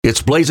It's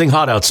blazing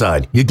hot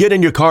outside. You get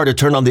in your car to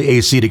turn on the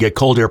AC to get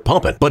cold air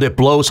pumping, but it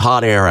blows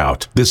hot air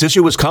out. This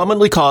issue is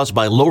commonly caused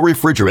by low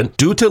refrigerant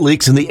due to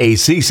leaks in the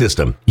AC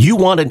system. You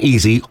want an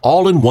easy,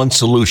 all-in-one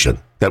solution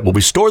that will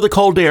restore the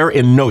cold air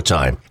in no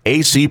time.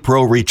 AC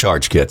Pro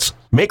Recharge Kits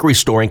make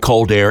restoring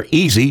cold air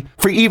easy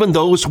for even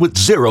those with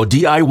zero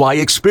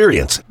DIY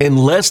experience in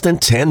less than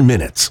 10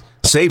 minutes.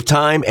 Save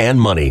time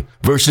and money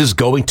versus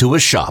going to a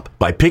shop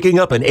by picking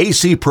up an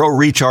AC Pro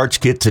Recharge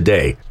Kit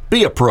today.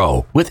 Be a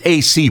pro with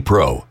AC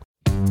Pro.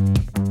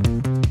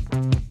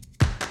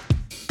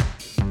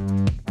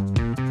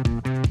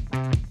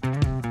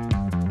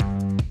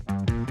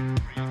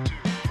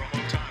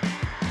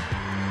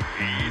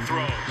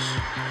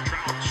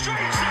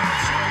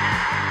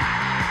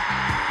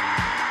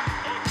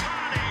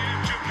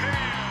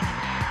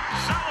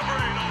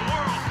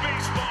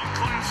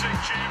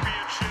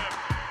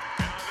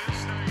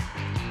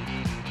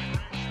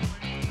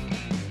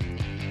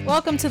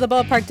 Welcome to the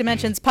Ballpark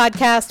Dimensions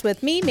podcast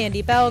with me,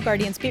 Mandy Bell,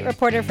 Guardians beat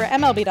reporter for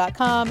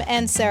MLB.com,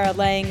 and Sarah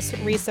Langs,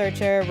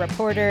 researcher,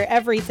 reporter,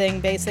 everything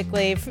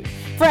basically for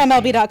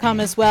MLB.com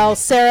as well.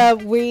 Sarah,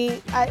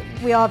 we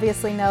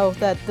obviously know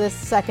that this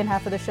second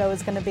half of the show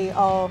is going to be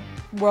all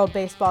World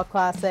Baseball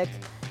Classic.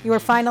 You are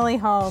finally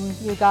home.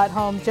 You got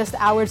home just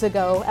hours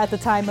ago at the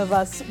time of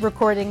us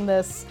recording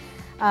this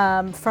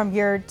from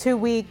your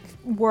 2-week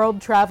world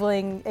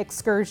traveling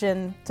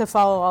excursion to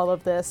follow all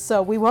of this.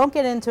 So we won't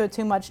get into it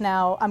too much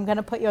now. I'm going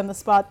to put you on the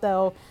spot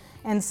though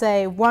and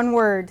say one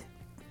word.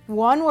 I'm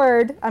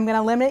going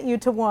to limit you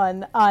to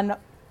one on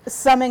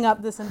summing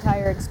up this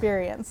entire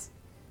experience.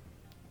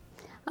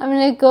 I'm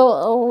going to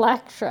go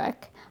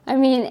electric. I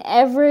mean,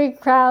 every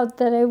crowd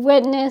that I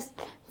witnessed,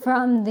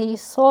 from the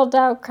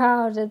sold-out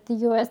crowd at the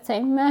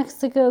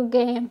USA-Mexico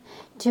game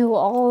to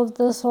all of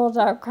the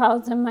sold-out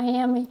crowds in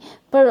Miami,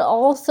 but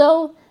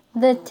also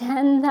the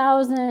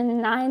 10,000 and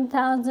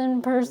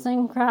 9,000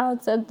 person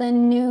crowds at the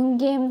noon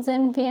games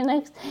in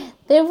Phoenix,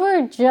 they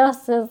were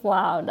just as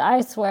loud,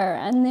 I swear,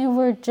 and they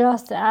were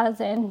just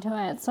as into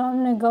it. So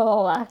I'm going to go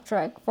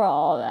electric for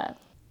all of it.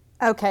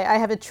 Okay, I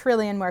have a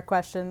trillion more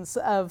questions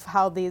of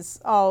how these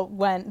all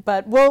went,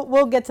 but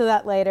we'll get to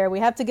that later.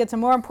 We have to get to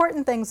more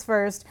important things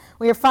first.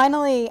 We are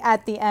finally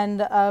at the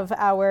end of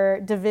our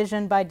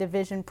division by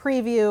division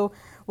preview.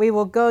 We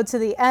will go to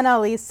the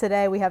NL East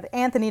today. We have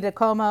Anthony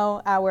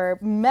DiComo, our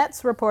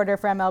Mets reporter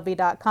for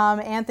MLB.com.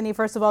 Anthony,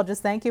 first of all,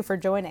 just thank you for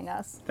joining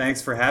us.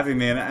 Thanks for having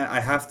me. And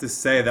I have to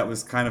say that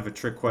was kind of a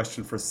trick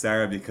question for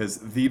Sarah because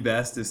the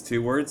best is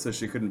 2 words, so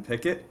she couldn't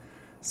pick it.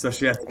 So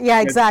she had to,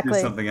 to do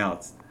something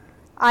else.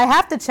 I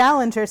have to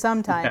challenge her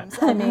sometimes.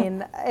 I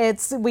mean,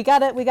 we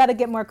gotta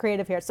get more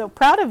creative here. So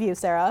proud of you,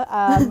 Sarah.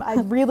 I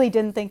really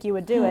didn't think you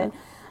would do it.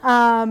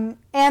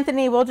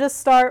 Anthony, we'll just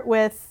start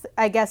with,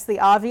 I guess, the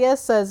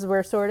obvious, as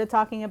we're sort of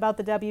talking about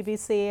the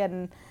WBC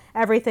and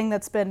everything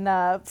that's been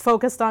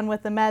focused on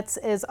with the Mets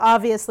is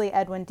obviously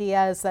Edwin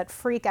Diaz, that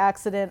freak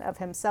accident of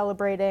him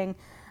celebrating.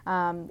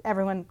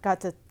 Everyone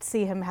got to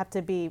see him have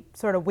to be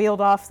sort of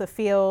wheeled off the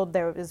field.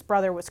 His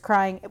brother was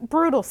crying.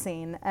 Brutal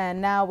scene.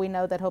 And now we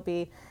know that he'll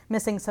be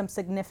missing some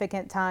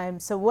significant time.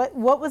 So what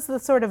was the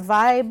sort of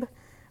vibe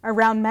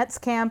around Mets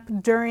camp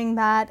during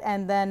that?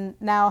 And then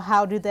now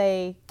how do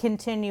they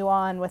continue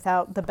on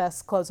without the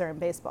best closer in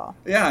baseball?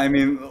 Yeah, I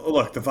mean,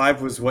 look, the vibe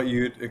was what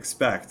you'd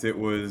expect. It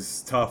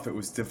was tough. It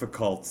was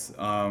difficult.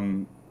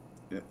 A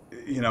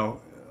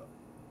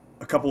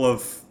couple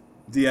of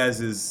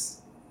Diaz's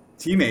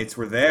teammates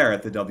were there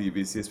at the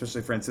WBC,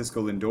 especially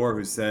Francisco Lindor,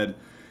 who said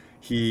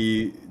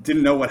he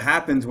didn't know what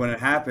happened when it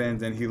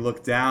happened, and he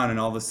looked down and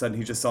all of a sudden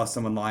he just saw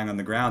someone lying on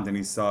the ground and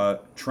he saw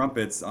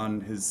trumpets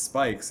on his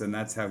spikes, and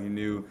that's how he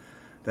knew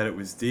that it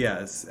was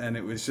Diaz. And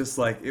it was just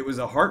like, it was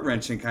a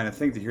heart-wrenching kind of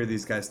thing to hear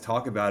these guys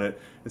talk about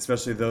it,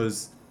 especially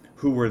those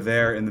who were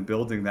there in the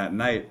building that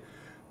night.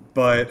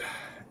 But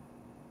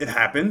it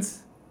happened.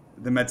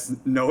 The Mets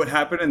know it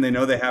happened and they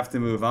know they have to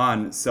move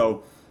on.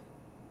 So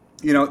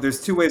there's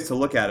 2 ways to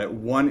look at it.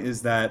 One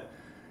is that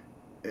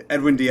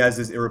Edwin Diaz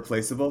is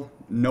irreplaceable.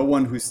 No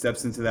one who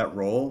steps into that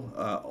role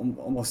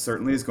almost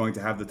certainly is going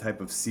to have the type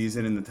of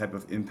season and the type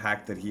of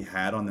impact that he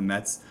had on the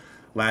Mets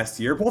last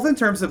year, both in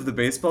terms of the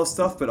baseball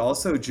stuff, but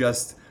also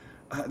just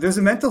there's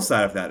a mental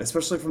side of that,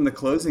 especially from the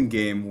closing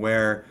game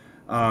where,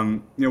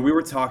 we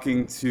were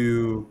talking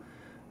to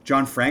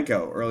John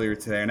Franco earlier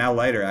today, and Al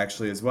Leiter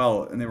actually as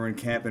well, and they were in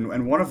camp,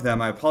 and one of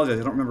them, I apologize,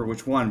 I don't remember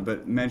which one,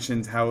 but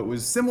mentioned how it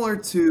was similar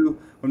to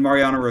when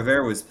Mariano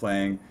Rivera was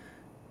playing,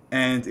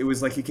 and it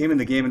was like he came in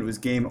the game and it was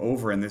game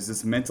over, and there's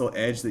this mental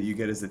edge that you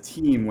get as a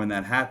team when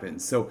that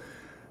happens. So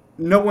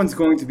no one's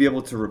going to be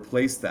able to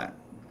replace that.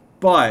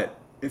 But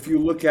if you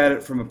look at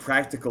it from a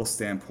practical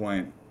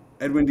standpoint,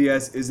 Edwin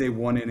Diaz is a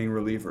one-inning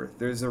reliever.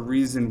 There's a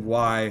reason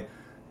why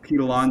Pete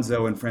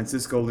Alonso and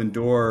Francisco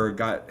Lindor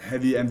got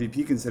heavy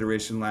MVP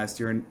consideration last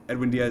year, and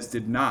Edwin Diaz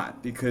did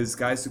not, because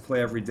guys who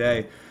play every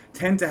day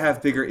tend to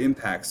have bigger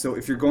impacts. So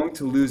if you're going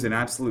to lose an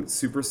absolute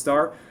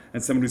superstar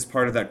and someone who's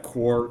part of that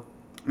core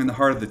and the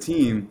heart of the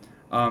team,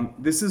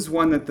 this is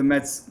one that the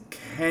Mets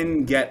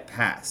can get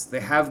past.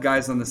 They have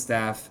guys on the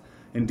staff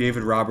and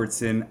David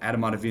Robertson,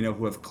 Adam Ottavino,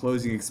 who have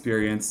closing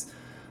experience.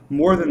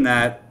 More than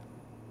that,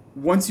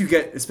 once you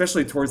get,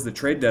 especially towards the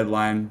trade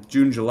deadline,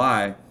 June,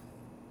 July,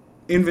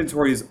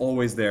 inventory is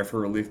always there for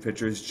relief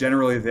pitchers.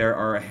 Generally, there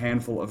are a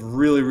handful of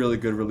really, really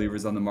good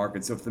relievers on the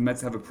market. So if the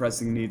Mets have a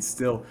pressing need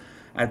still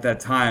at that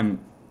time,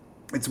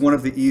 it's one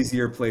of the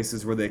easier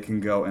places where they can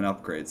go and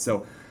upgrade.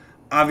 So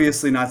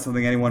obviously not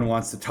something anyone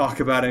wants to talk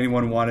about,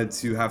 anyone wanted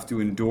to have to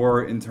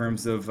endure in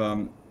terms of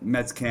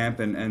Mets camp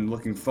and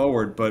looking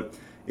forward, but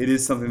it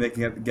is something they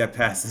can get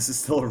past. This is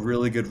still a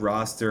really good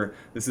roster.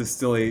 This is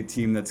still a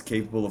team that's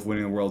capable of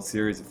winning a World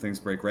Series if things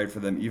break right for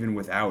them, even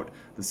without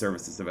the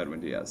services of Edwin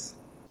Diaz.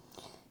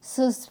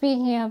 So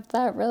speaking of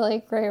that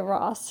really great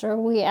roster,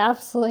 we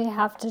absolutely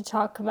have to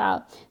talk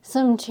about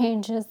some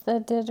changes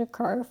that did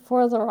occur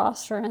for the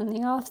roster in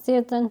the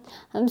offseason.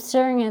 I'm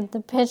staring at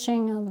the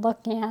pitching and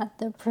looking at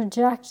the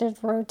projected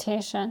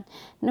rotation.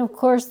 And of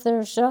course,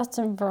 there's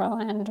Justin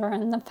Verlander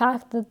and the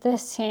fact that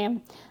this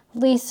team,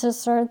 at least to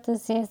start the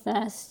season,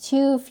 has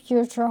 2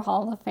 future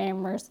Hall of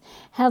Famers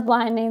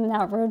headlining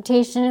that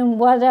rotation in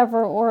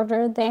whatever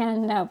order they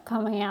end up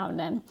coming out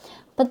in.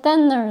 But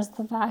then there's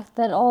the fact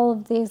that all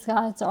of these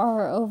guys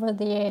are over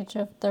the age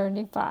of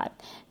 35.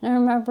 And I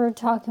remember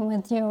talking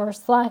with you or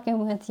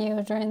slacking with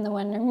you during the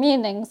winter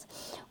meetings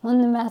when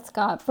the Mets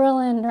got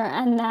Verlander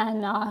and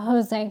then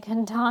Jose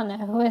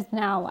Quintana, who is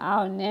now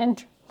out in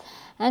injury,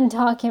 and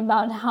talking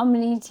about how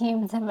many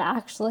teams have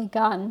actually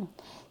gotten,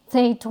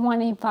 say,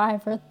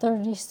 25 or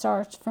 30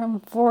 starts from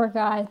 4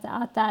 guys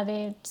at that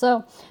age.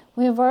 So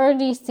we've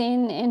already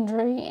seen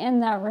injury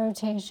in that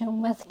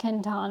rotation with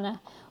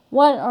Quintana.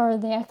 What are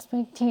the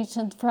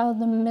expectations for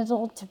the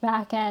middle to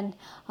back end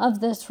of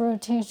this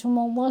rotation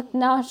will look,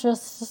 not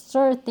just to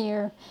start the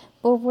year,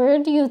 but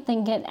where do you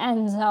think it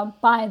ends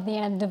up by the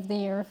end of the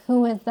year?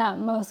 Who is that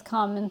most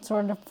common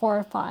sort of 4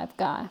 or 5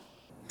 guy?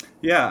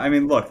 Yeah, I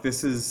mean, look,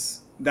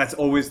 that's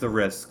always the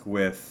risk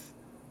with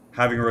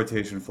having a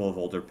rotation full of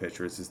older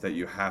pitchers, is that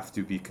you have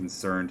to be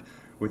concerned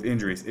with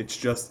injuries. It's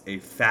just a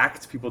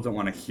fact. People don't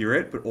want to hear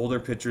it, but older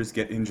pitchers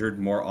get injured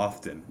more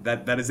often.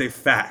 That is a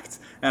fact.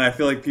 And I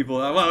feel like people,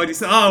 when you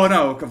say, oh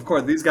no, of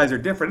course, these guys are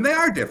different. And they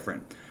are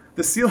different.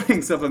 The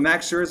ceilings of a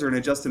Max Scherzer and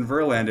a Justin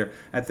Verlander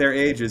at their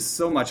age is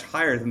so much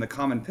higher than the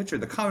common pitcher.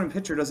 The common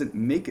pitcher doesn't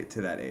make it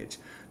to that age.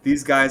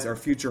 These guys are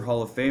future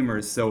Hall of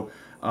Famers, so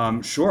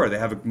sure, they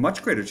have a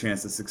much greater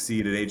chance to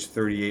succeed at age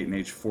 38 and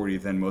age 40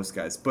 than most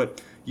guys.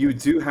 But you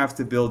do have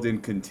to build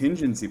in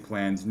contingency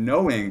plans,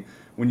 knowing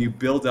when you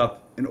build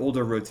up an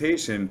older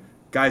rotation,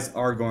 guys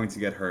are going to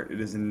get hurt. It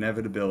is an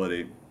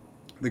inevitability.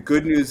 The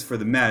good news for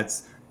the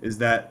Mets is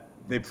that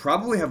they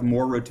probably have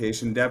more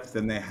rotation depth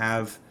than they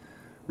have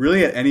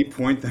really at any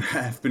point that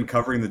I've been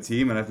covering the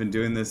team, and I've been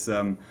doing this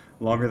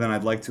longer than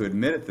I'd like to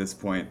admit at this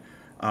point.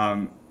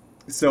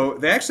 So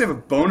they actually have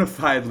a bona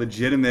fide,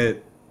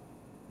 legitimate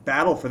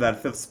battle for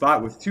that 5th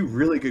spot with 2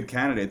 really good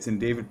candidates in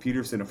David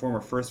Peterson, a former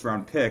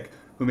first-round pick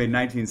who made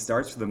 19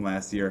 starts for them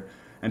last year,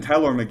 and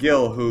Tylor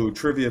Megill, who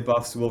trivia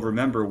buffs will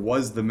remember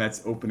was the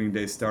Mets opening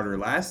day starter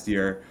last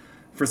year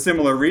for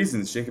similar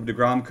reasons. Jacob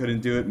deGrom couldn't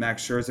do it.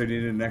 Max Scherzer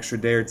needed an extra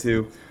day or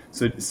two.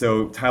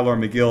 So Tylor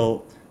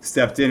Megill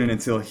stepped in, and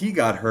until he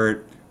got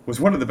hurt, was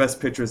one of the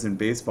best pitchers in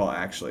baseball,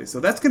 actually. So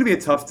that's going to be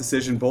a tough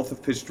decision. Both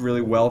have pitched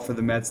really well for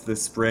the Mets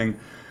this spring.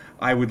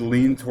 I would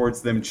lean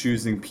towards them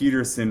choosing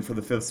Peterson for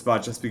the 5th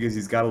spot just because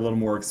he's got a little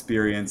more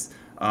experience.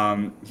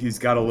 He's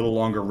got a little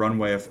longer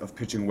runway of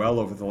pitching well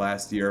over the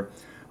last year.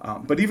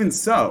 But even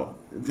so,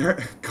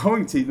 the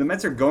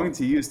Mets are going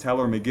to use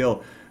Tylor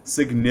Megill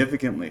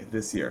significantly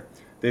this year.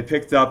 They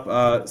picked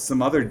up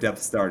some other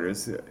depth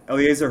starters.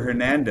 Eliezer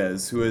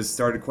Hernandez, who has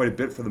started quite a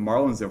bit for the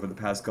Marlins over the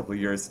past couple of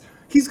years,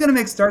 he's going to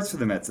make starts for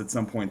the Mets at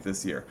some point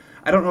this year.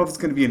 I don't know if it's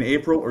going to be in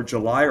April or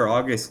July or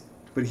August,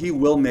 but he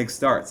will make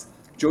starts.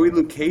 Joey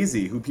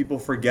Lucchesi, who people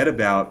forget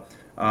about,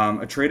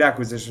 a trade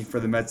acquisition for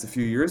the Mets a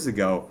few years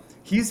ago,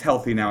 he's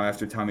healthy now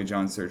after Tommy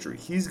John surgery.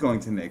 He's going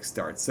to make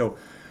starts. So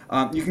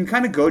you can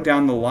kind of go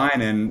down the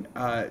line, and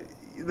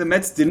the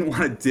Mets didn't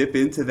want to dip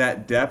into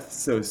that depth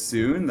so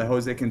soon. The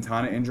Jose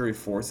Quintana injury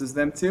forces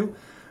them to.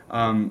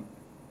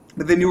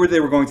 But they knew where they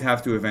were going to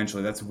have to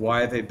eventually. That's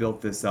why they built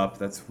this up.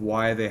 That's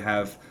why they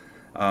have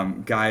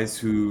guys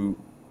who,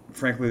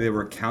 frankly, they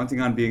were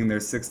counting on being their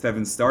 6th,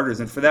 7th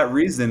starters. And for that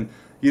reason,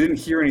 you didn't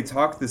hear any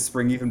talk this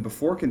spring, even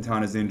before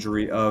Quintana's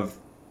injury, of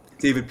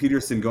David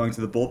Peterson going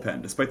to the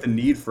bullpen, despite the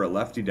need for a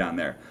lefty down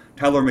there.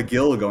 Tylor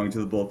Megill going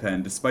to the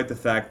bullpen, despite the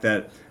fact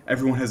that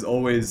everyone has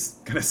always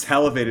kind of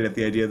salivated at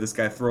the idea of this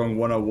guy throwing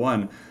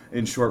 101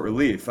 in short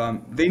relief.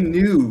 They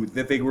knew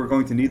that they were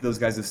going to need those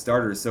guys as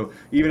starters, so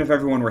even if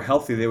everyone were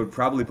healthy, they would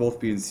probably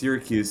both be in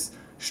Syracuse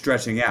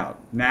stretching out.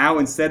 Now,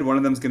 instead, one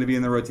of them is going to be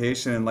in the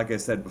rotation, and like I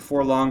said,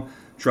 before long,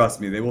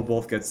 trust me, they will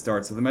both get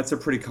starts. So the Mets are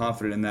pretty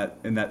confident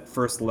in that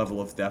first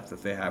level of depth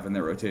that they have in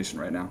their rotation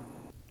right now.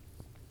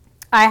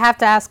 I have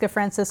to ask a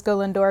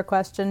Francisco Lindor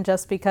question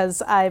just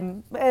because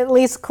I'm at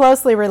least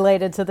closely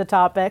related to the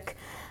topic.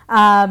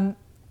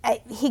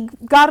 He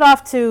got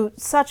off to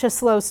such a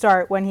slow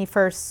start when he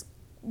first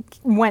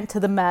went to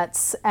the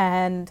Mets,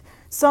 and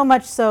So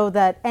much so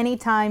that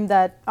anytime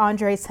that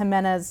Andres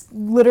Jimenez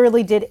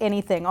literally did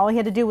anything, all he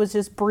had to do was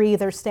just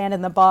breathe or stand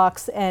in the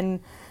box, and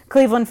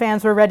Cleveland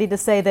fans were ready to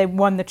say they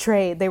won the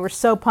trade. They were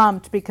so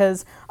pumped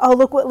because, oh,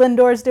 look what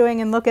Lindor's doing,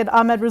 and look at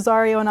Ahmed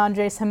Rosario and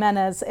Andres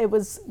Jimenez. It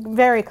was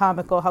very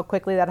comical how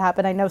quickly that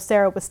happened. I know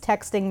Sarah was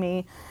texting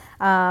me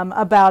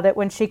about it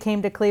when she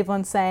came to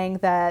Cleveland, saying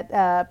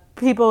that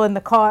people in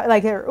the car,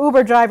 like her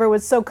Uber driver,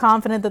 was so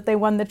confident that they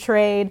won the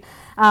trade.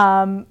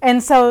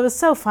 And so it was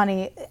so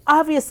funny.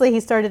 Obviously, he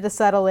started to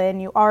settle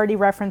in. You already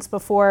referenced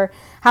before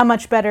how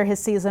much better his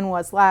season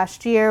was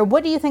last year.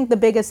 What do you think the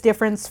biggest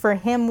difference for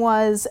him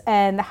was,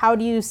 and how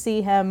do you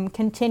see him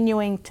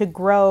continuing to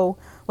grow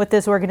with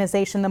this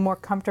organization the more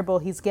comfortable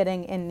he's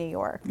getting in New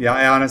York? Yeah,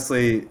 I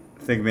honestly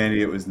think,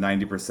 Mandy, it was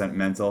 90%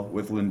 mental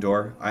with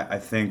Lindor. I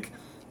think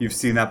you've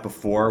seen that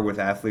before with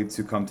athletes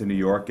who come to New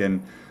York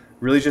and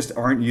really just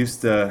aren't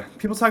used to,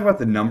 people talk about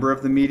the number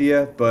of the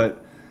media,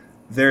 but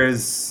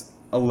there's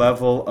a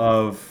level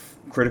of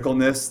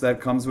criticalness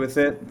that comes with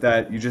it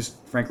that you just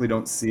frankly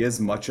don't see as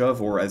much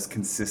of or as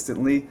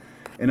consistently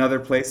in other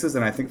places.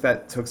 And I think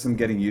that took some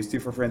getting used to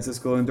for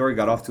Francisco Lindor. He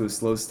got off to a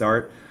slow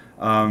start,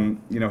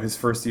 his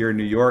first year in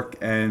New York,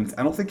 and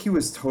I don't think he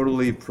was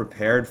totally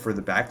prepared for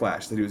the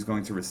backlash that he was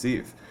going to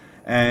receive.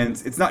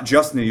 And it's not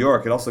just New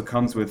York. It also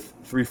comes with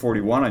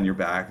 341 on your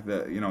back,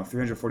 the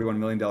 $341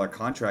 million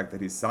contract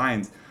that he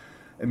signed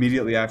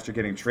immediately after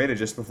getting traded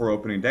just before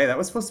opening day. That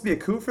was supposed to be a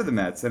coup for the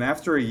Mets. And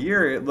after a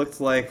year, it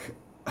looked like,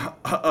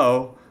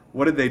 uh-oh,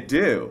 what did they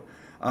do?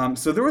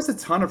 So there was a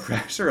ton of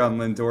pressure on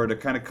Lindor to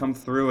kind of come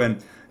through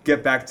and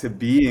get back to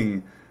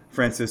being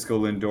Francisco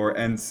Lindor.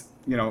 And,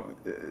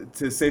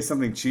 to say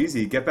something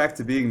cheesy, get back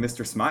to being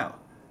Mr. Smile.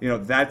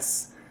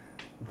 That's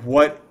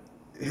what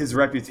his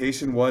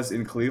reputation was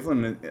in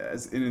Cleveland,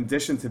 in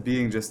addition to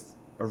being just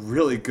a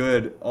really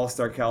good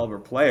all-star caliber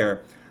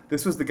player.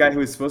 This was the guy who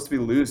was supposed to be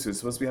loose, who was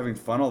supposed to be having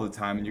fun all the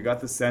time, and you got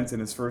the sense in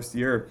his first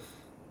year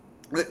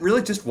it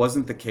really just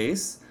wasn't the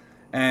case.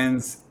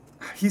 And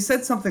he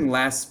said something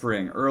last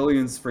spring, early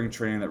in spring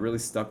training, that really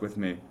stuck with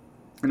me.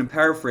 And I'm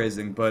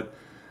paraphrasing, but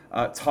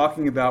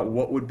talking about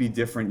what would be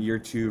different year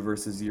 2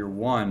 versus year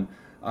 1,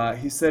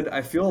 he said,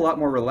 I feel a lot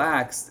more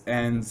relaxed,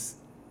 and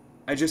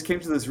I just came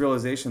to this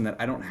realization that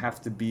I don't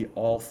have to be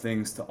all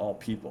things to all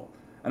people.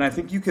 And I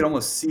think you could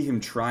almost see him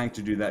trying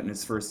to do that in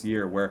his first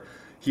year, where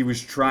he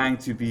was trying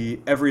to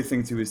be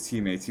everything to his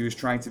teammates. He was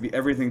trying to be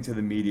everything to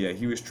the media.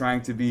 He was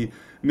trying to be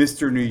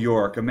Mr. New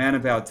York, a man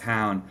about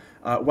town,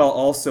 while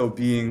also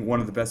being one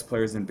of the best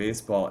players in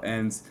baseball.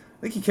 And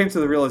I think he came to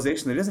the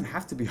realization that he doesn't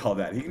have to be all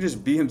that. He can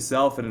just be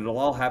himself, and it'll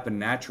all happen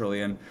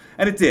naturally. And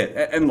it did.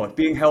 And look,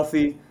 being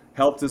healthy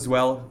helped as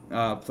well.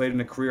 Played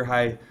in a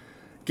career-high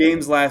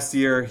games last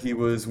year. He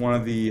was one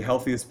of the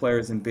healthiest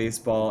players in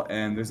baseball,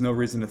 and there's no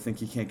reason to think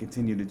he can't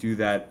continue to do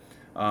that.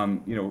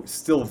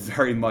 Still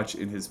very much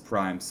in his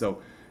prime.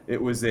 So it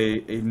was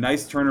a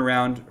nice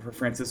turnaround for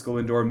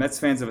Francisco Lindor. Mets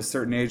fans of a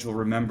certain age will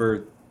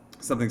remember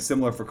something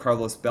similar for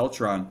Carlos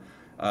Beltran,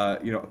 a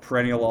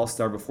perennial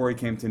all-star before he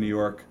came to New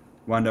York,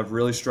 wound up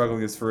really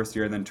struggling his first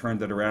year and then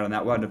turned it around, and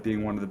that wound up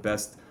being one of the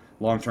best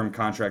long-term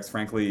contracts,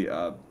 frankly,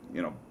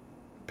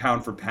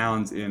 pound for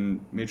pound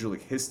in Major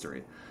League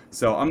history.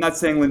 So I'm not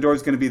saying Lindor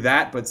is going to be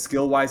that, but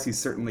skill-wise he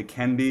certainly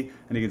can be,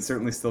 and he can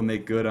certainly still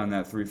make good on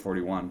that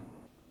 341.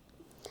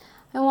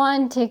 I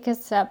want to take a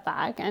step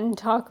back and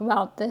talk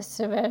about this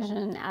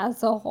division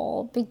as a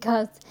whole,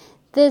 because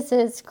this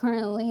is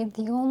currently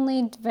the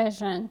only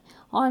division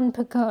on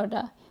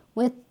PECOTA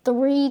with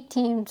 3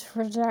 teams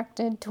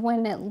projected to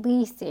win at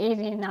least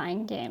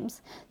 89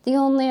 games. The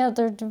only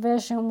other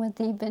division with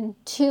even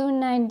 2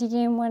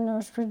 90-game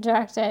winners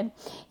projected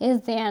is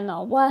the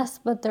NL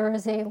West, but there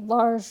is a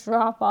large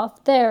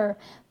drop-off there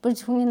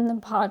between the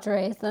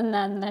Padres and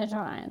then the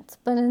Giants.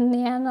 But in the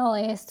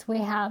NL East, we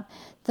have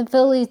the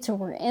Phillies, who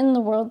were in the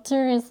World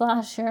Series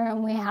last year,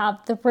 and we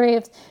have the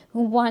Braves,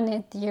 who won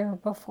it the year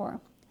before.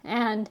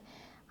 And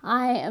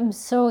I am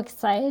so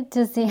excited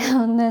to see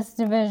how this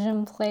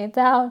division plays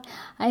out.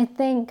 I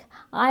think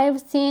I've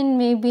seen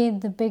maybe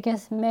the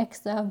biggest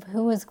mix of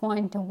who is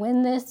going to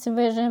win this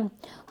division.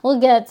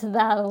 We'll get to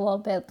that a little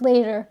bit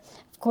later.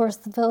 Of course,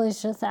 the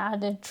Phillies just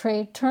added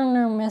Trey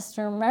Turner,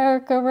 Mr.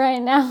 America,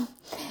 right now.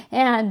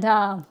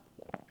 And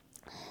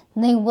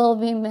they will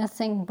be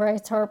missing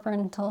Bryce Harper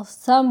until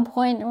some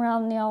point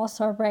around the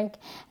All-Star break.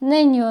 And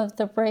then you have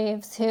the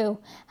Braves, who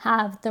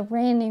have the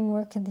reigning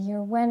Rookie of the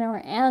Year winner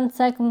and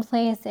second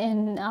place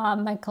in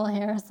Michael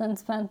Harris and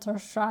Spencer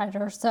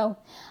Strider. So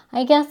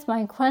I guess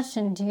my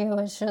question to you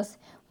is just,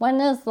 when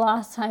is the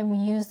last time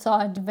you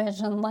saw a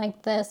division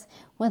like this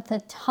with the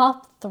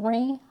top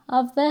 3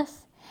 of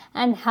this?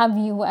 And have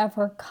you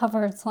ever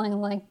covered something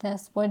like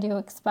this? What are you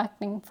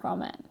expecting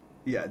from it?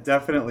 Yeah,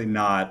 definitely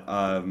not.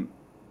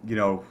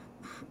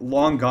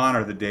 Long gone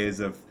are the days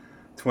of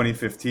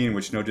 2015,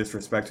 which, no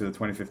disrespect to the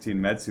 2015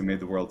 Mets who made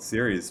the World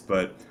Series,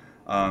 but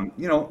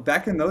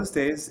back in those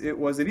days it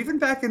was, and even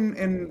back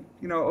in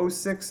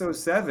 06,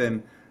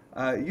 07,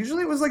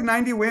 usually it was like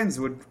 90 wins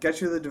would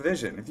get you the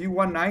division. If you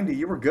won 90,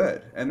 you were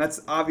good. And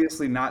that's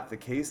obviously not the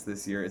case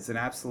this year. It's an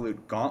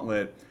absolute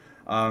gauntlet.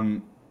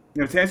 To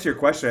answer your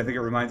question, I think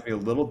it reminds me a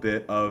little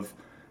bit of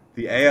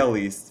the AL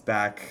East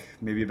back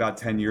maybe about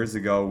 10 years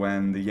ago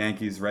when the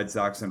Yankees, Red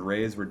Sox, and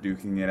Rays were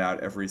duking it out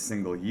every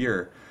single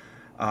year.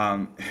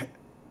 Um,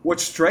 what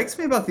strikes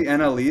me about the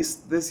NL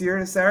East this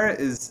year, Sarah,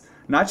 is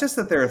not just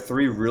that there are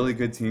three really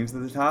good teams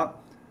at the top.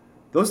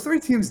 Those three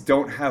teams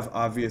don't have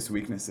obvious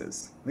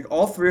weaknesses. Like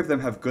all three of them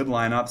have good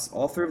lineups,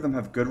 all three of them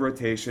have good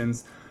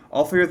rotations,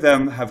 all three of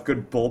them have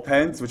good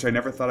bullpens, which I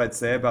never thought I'd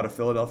say about a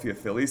Philadelphia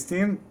Phillies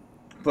team,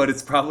 but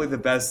it's probably the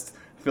best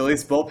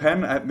Phillies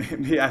bullpen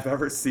maybe I've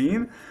ever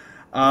seen.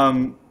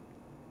 Um,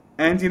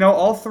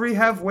 all three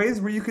have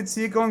ways where you could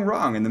see it going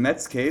wrong. In the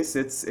Mets case,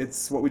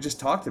 it's what we just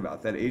talked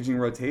about, that aging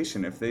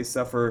rotation. If they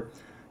suffer,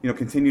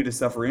 continue to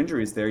suffer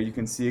injuries there, you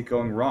can see it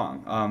going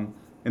wrong.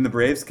 In the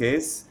Braves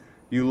case,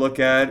 you look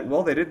at,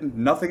 well, they did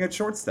nothing at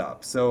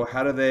shortstop. So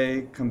how do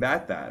they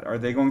combat that? Are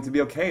they going to be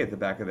okay at the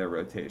back of their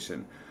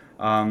rotation?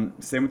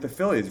 Same with the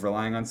Phillies,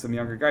 relying on some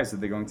younger guys. Are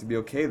they going to be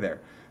okay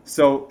there?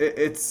 So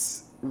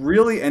it's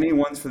really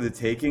anyone's for the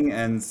taking.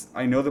 And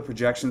I know the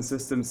projection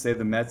systems say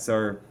the Mets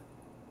are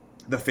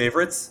the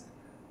favorites.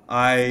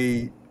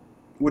 I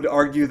would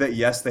argue that,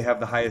 yes, they have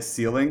the highest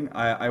ceiling.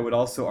 I would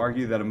also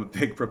argue that I'm a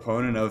big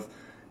proponent of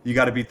you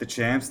got to beat the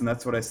champs. And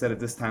that's what I said at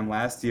this time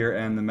last year.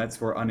 And the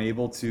Mets were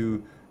unable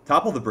to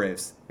topple the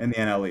Braves in the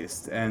NL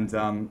East. And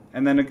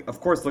then, of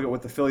course, look at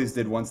what the Phillies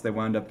did once they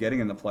wound up getting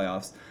in the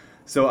playoffs.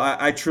 So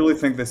I truly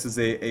think this is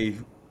a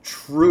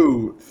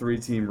true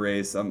three-team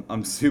race.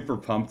 I'm super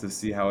pumped to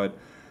see how it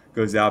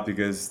goes out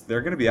because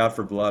they're going to be out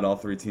for blood, all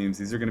three teams.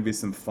 These are going to be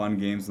some fun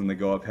games when they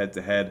go up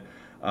head-to-head.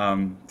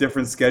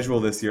 Different schedule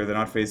this year. They're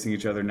not facing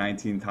each other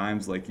 19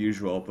 times like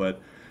usual,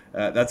 but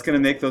that's going to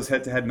make those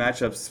head-to-head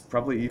matchups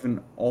probably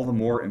even all the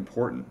more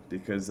important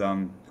because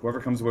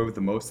whoever comes away with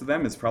the most of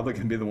them is probably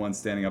going to be the one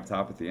standing up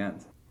top at the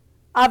end.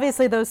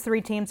 Obviously, those three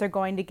teams are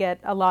going to get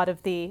a lot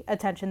of the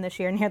attention this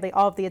year, nearly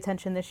all of the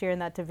attention this year in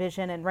that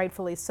division, and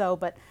rightfully so.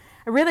 But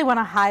I really want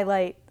to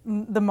highlight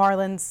the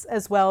Marlins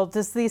as well,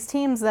 just these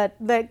teams that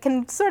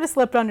can sort of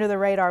slip under the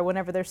radar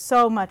whenever there's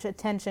so much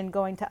attention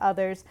going to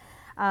others.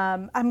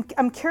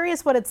 I'm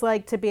curious what it's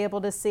like to be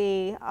able to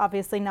see,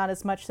 obviously not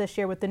as much this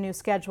year with the new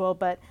schedule,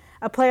 but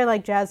a player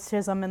like Jazz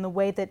Chisholm and the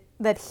way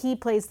that he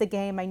plays the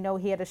game. I know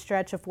he had a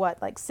stretch of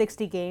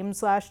 60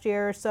 games last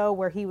year or so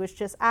where he was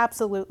just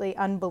absolutely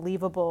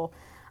unbelievable.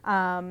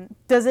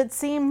 Does it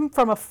seem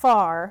from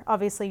afar,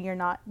 obviously you're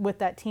not with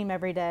that team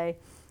every day,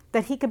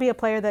 that he could be a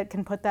player that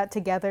can put that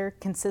together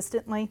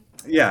consistently?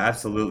 Yeah,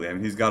 absolutely. I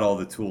mean, he's got all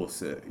the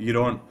tools. You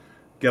don't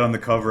get on the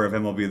cover of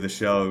MLB The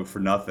Show for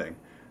nothing.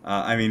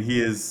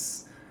 He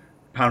is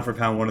pound for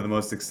pound one of the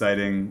most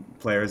exciting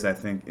players, I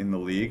think, in the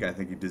league. I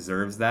think he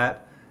deserves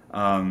that.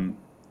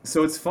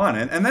 So it's fun.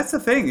 And that's the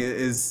thing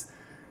is,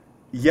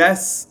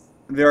 yes,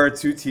 there are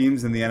two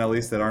teams in the NL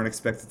East that aren't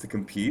expected to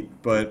compete,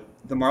 but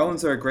the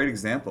Marlins are a great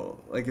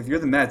example. Like, if you're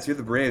the Mets, you're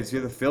the Braves,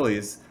 you're the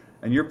Phillies,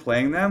 and you're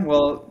playing them,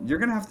 well, you're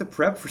going to have to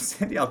prep for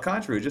Sandy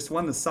Alcantara, who just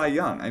won the Cy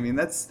Young. I mean,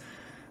 that's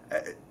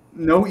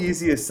no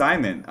easy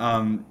assignment.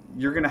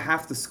 You're going to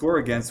have to score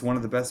against one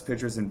of the best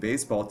pitchers in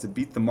baseball to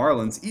beat the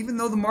Marlins, even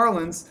though the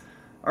Marlins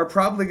are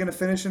probably going to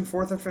finish in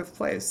fourth or fifth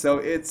place. So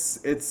it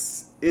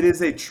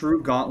is a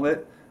true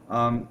gauntlet.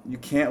 You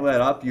can't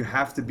let up. You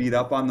have to beat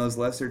up on those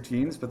lesser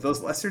teams, but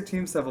those lesser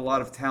teams have a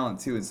lot of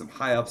talent too, and some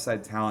high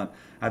upside talent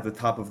at the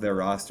top of their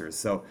rosters.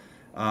 So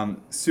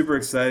super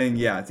exciting.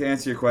 Yeah, to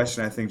answer your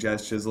question, I think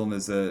Jazz Chisholm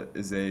is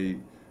a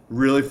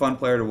really fun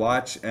player to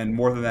watch, and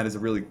more than that, is a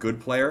really good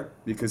player,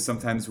 because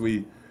sometimes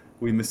we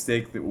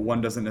mistake that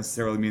one doesn't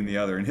necessarily mean the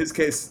other. In his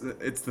case,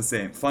 it's the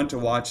same. Fun to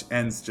watch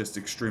and just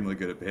extremely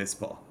good at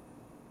baseball.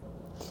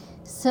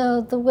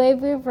 So the way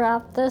we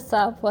wrap this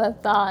up with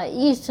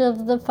each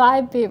of the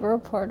 5 beat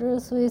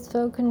reporters we've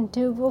spoken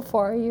to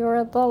before,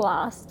 you're the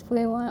last,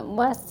 we went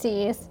west to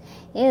east,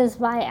 is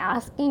by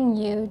asking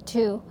you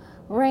to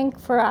rank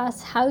for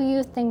us how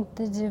you think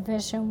the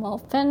division will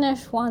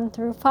finish 1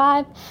 through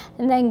 5,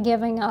 and then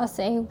giving us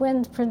a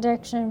wins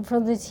prediction for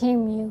the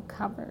team you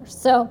cover.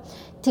 So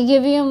to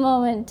give you a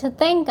moment to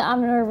think,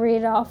 I'm going to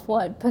read off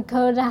what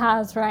PECOTA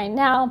has right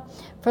now.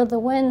 For the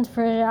wins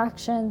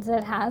projections,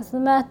 it has the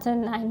Mets at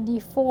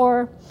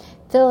 94,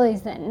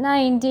 Phillies at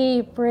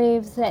 90,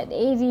 Braves at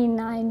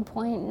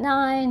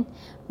 89.9,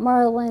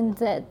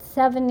 Marlins at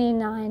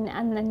 79,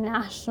 and the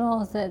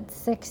Nationals at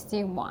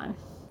 61.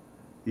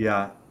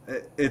 Yeah,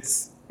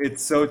 it's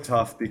so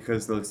tough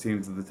because those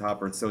teams at the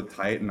top are so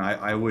tight, and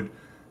I would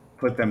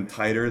put them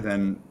tighter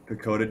than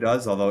PECOTA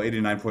does, although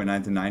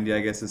 89.9 to 90,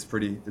 I guess, is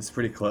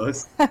pretty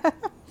close. To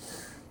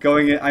go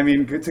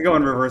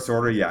in reverse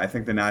order, yeah, I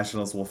think the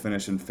Nationals will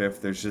finish in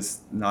 5th. There's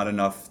just not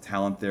enough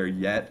talent there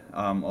yet,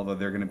 although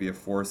they're going to be a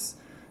force,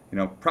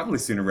 probably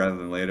sooner rather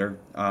than later.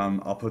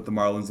 I'll put the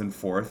Marlins in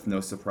 4th.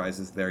 No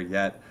surprises there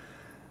yet.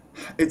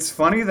 It's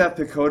funny that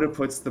PECOTA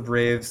puts the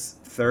Braves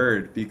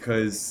 3rd,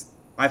 because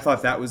I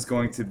thought that was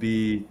going to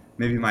be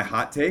maybe my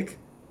hot take,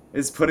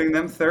 is putting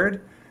them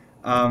 3rd.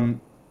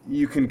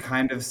 you can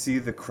kind of see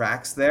the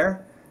cracks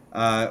there,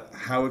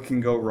 how it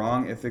can go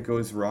wrong if it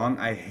goes wrong.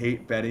 I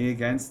hate betting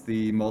against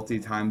the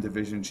multi-time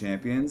division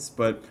champions,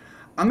 but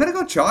I'm going to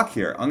go chalk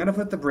here. I'm going to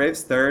put the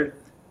Braves third.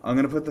 I'm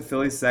going to put the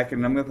Phillies second,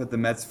 and I'm going to put the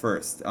Mets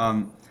first.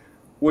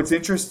 What's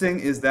interesting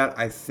is that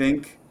I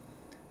think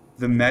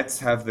the Mets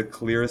have the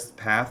clearest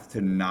path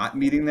to not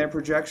meeting their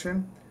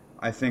projection.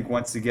 I think,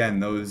 once again,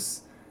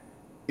 those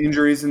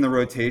injuries in the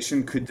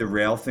rotation could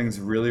derail things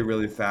really,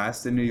 really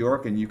fast in New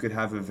York, and you could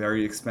have a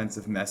very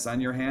expensive mess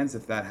on your hands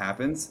if that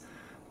happens.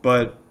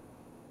 But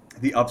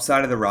the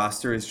upside of the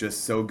roster is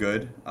just so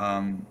good.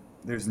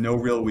 There's no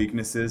real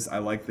weaknesses. I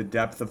like the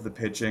depth of the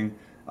pitching.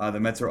 The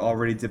Mets are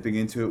already dipping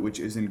into it, which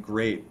isn't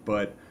great,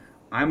 but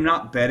I'm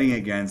not betting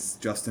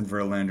against Justin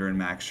Verlander and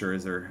Max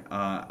Scherzer.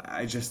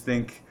 I just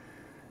think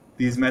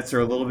these Mets are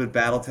a little bit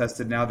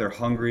battle-tested now. They're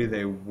hungry.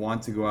 They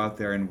want to go out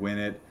there and win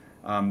it.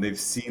 They've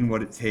seen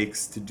what it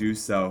takes to do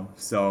so.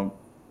 So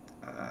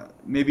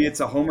maybe it's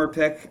a homer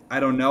pick. I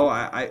don't know.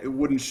 It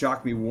wouldn't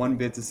shock me one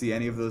bit to see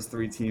any of those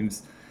three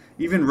teams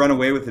even run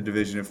away with the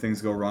division if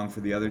things go wrong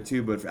for the other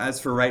two. But as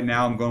for right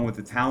now, I'm going with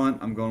the talent.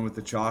 I'm going with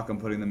the chalk. I'm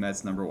putting the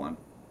Mets number one.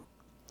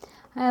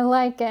 I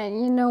like it.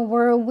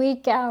 We're a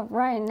week out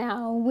right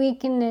now, a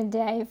week and a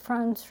day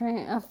from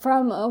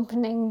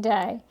opening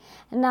day.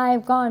 And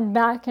I've gone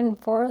back and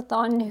forth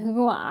on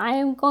who I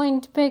am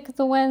going to pick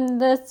to win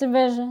this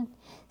division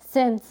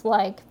since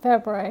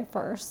February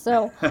 1st.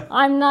 So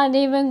I'm not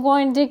even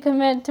going to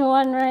commit to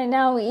one right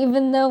now,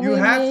 even though you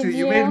have to.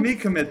 You made me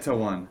commit to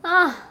one.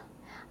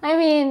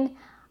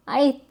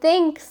 I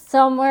think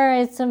somewhere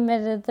I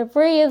submitted the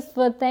Braves,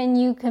 but then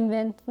you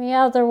convinced me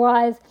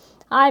otherwise.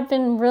 I've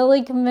been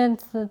really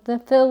convinced that the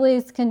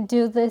Phillies can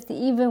do this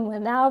even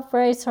without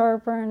Bryce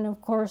Harper, and of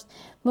course,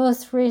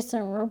 most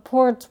recent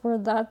reports were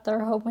that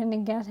they're hoping to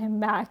get him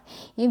back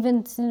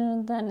even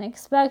sooner than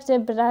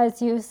expected. But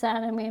as you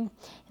said,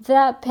 if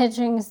that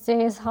pitching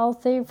stays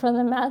healthy for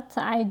the Mets,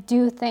 I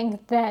do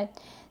think that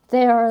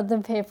they are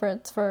the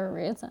favorites for a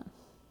reason.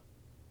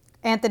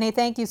 Anthony,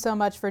 thank you so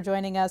much for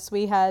joining us.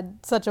 We had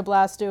such a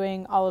blast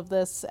doing all of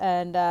this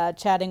and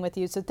chatting with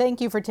you. So thank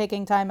you for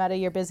taking time out of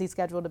your busy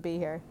schedule to be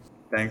here.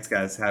 Thanks,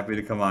 guys. Happy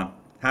to come on.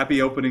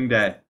 Happy opening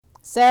day.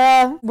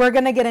 Sarah, we're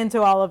going to get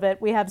into all of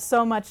it. We have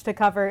so much to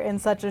cover in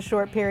such a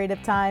short period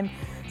of time.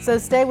 So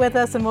stay with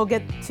us and we'll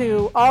get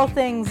to all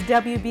things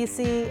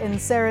WBC in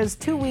Sarah's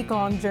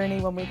 2-week-long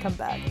journey when we come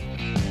back.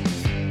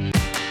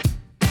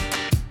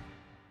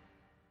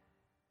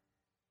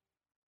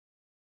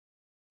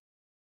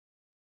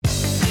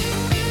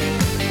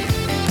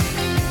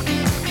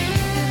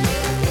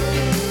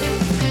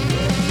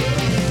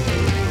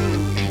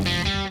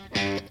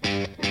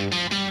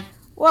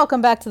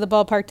 Welcome back to the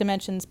Ballpark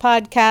Dimensions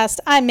podcast.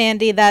 I'm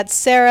Mandy, that's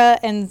Sarah,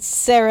 and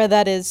Sarah,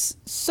 that is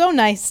so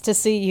nice to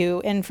see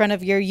you in front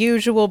of your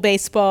usual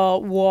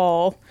baseball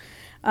wall,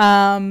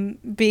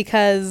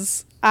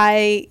 because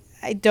I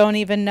don't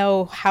even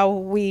know how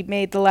we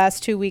made the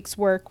last 2 weeks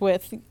work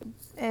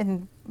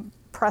in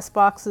press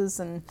boxes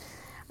and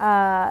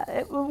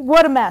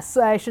what a mess,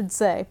 I should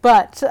say.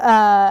 But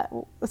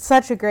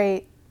such a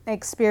great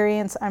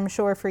experience, I'm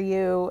sure, for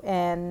you,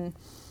 and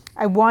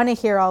I want to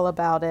hear all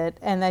about it.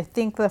 And I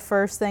think the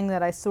first thing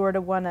that I sort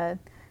of want to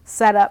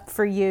set up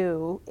for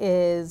you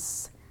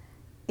is,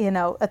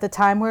 at the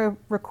time we're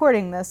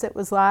recording this, it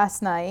was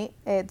last night.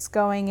 It's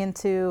going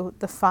into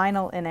the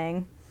final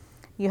inning.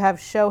 You have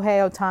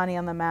Shohei Ohtani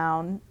on the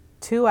mound,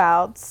 2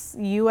 outs.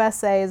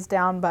 USA is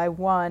down by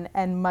 1,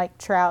 and Mike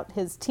Trout,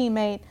 his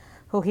teammate,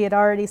 who he had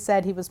already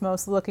said he was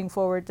most looking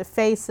forward to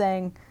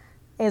facing,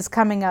 is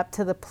coming up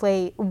to the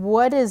plate.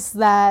 What is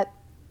that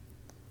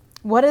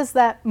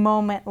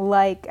moment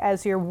like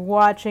as you're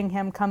watching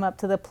him come up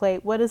to the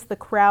plate? What is the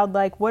crowd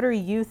like? What are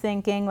you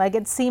thinking?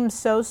 It seems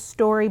so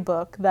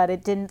storybook that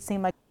it didn't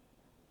seem like...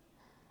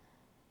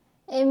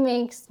 It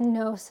makes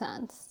no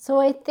sense. So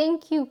I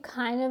think you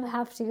kind of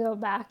have to go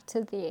back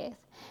to the 8th.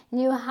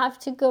 And you have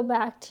to go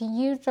back to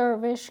Yu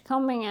Darvish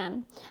coming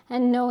in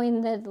and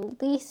knowing that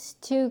at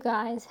least 2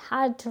 guys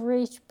had to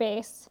reach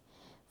base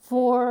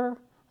for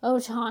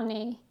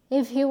Ohtani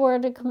if he were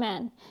to come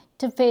in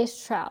to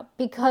face Trout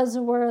because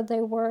of where they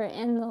were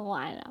in the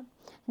lineup.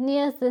 And he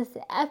has this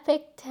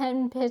epic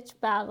 10-pitch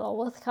battle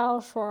with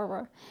Kyle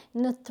Schwarber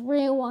in a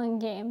 3-1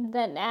 game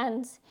that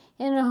ends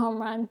in a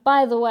home run.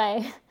 By the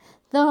way,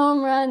 the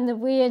home run that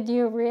we had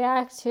you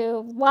react to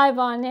live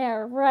on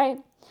air, right,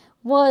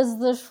 was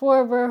the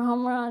Schwarber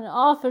home run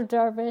off of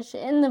Darvish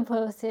in the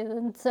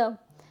postseason. So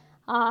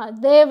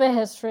they have a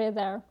history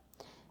there.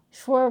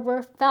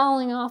 Schwarber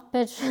fouling off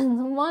pitches.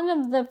 One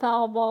of the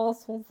foul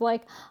balls was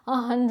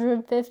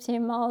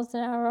 115 miles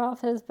an hour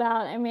off his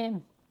bat. And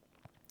it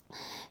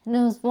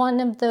was one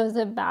of those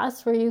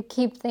at-bats where you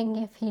keep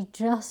thinking if he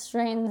just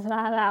straightens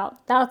that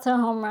out, that's a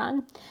home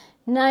run.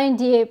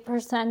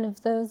 98%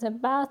 of those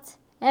at-bats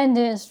end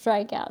in a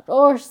strikeout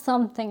or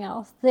something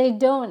else. They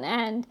don't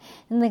end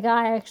in the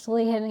guy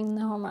actually hitting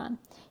the home run.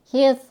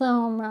 He hits the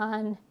home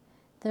run.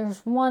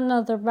 There's one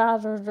other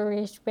batter to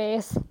reach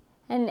base.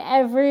 and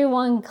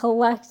everyone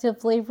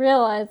collectively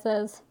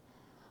realizes,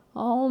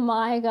 oh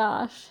my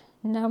gosh,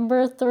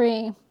 number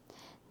 3,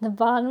 the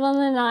bottom of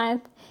the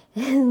 9th,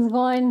 is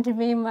going to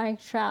be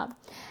Mike Trout.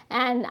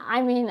 And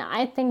I mean,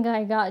 I think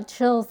I got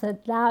chills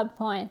at that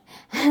point.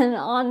 And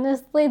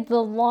honestly, the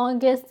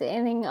longest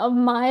inning of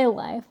my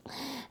life.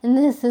 And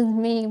this is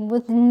me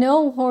with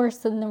no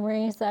horse in the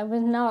race. I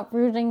was not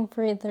rooting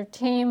for either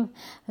team.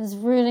 I was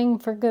rooting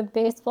for good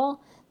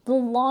baseball. The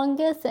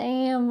longest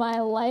inning of my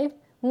life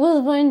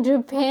was when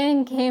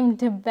Japan came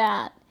to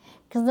bat.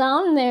 Because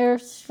I'm there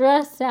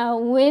stressed out,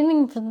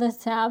 waiting for this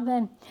to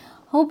happen,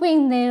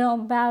 hoping they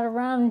don't bat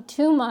around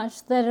too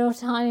much that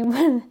Ohtani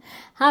would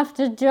have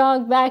to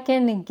jog back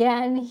in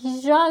again.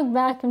 He jogged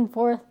back and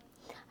forth,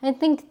 I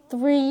think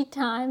 3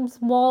 times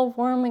while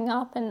warming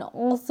up and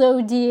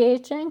also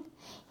DHing.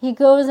 He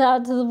goes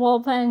out to the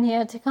bullpen. He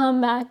had to come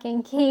back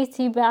in case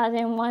he batted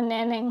in 1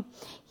 inning.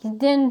 He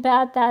didn't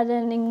bat that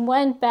inning,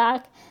 went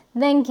back,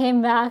 then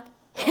came back,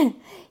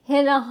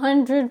 hit a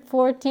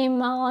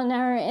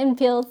 114-mile-an-hour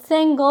infield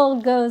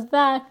single, goes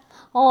back,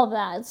 all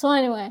that. So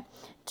anyway,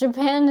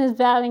 Japan is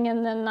batting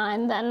in the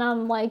 9th, and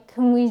I'm like,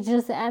 can we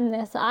just end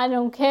this? I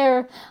don't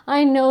care.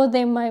 I know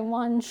they might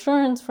want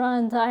insurance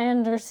runs. I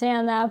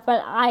understand that,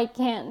 but I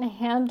can't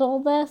handle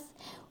this.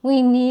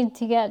 We need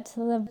to get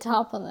to the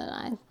top of the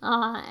 9th.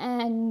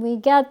 And we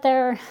get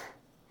there,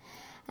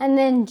 and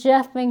then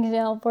Jeff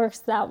McNeil works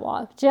that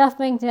walk. Jeff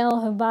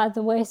McNeil, who, by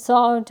the way,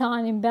 saw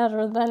Ohtani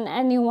better than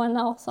anyone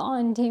else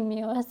on Team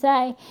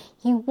USA.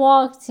 He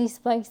walks, he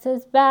spikes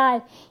his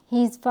bat,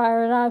 he's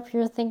fired up.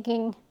 You're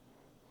thinking,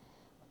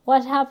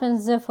 what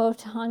happens if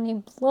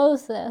Ohtani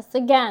blows this?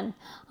 Again,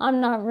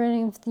 I'm not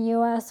rooting for the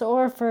U.S.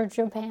 or for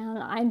Japan.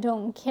 I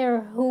don't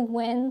care who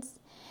wins.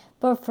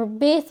 But for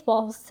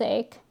baseball's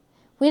sake,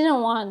 we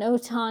don't want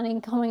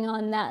Ohtani coming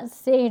on that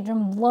stage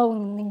and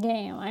blowing the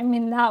game. I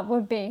mean, that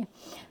would be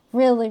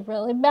really,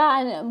 really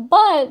bad.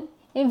 But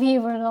if he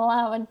were to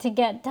allow it to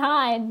get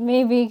tied,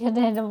 maybe he could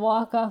hit a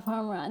walk-off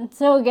home run.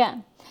 So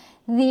again,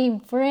 the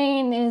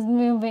brain is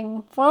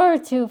moving far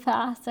too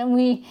fast,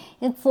 and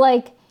it's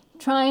like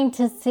trying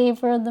to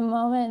savor the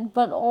moment,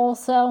 but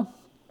also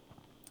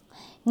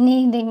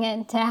needing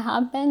it to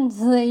happen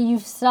so that you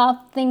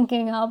stop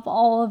thinking up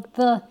all of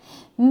the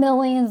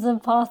millions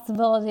of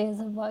possibilities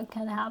of what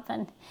could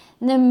happen.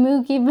 And then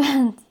Mookie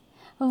Betts,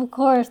 of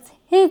course,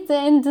 hits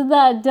into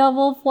that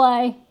double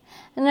play,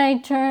 and I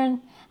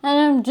turn, and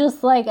I'm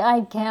just like,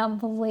 I can't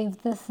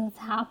believe this is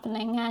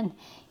happening. And,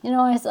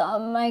 I saw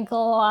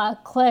Michael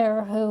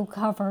Clare, who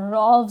covered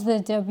all of the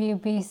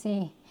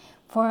WBC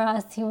for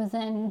us. He was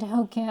in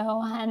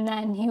Tokyo, and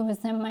then he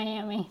was in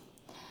Miami.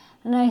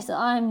 And I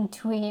saw him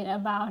tweet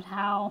about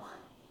how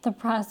the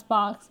press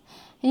box,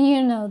 and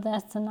you know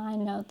this and I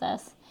know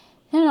this,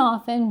 can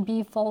often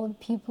be full of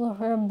people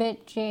who are a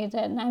bit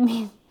jaded. I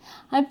mean,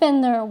 I've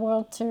been there at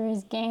World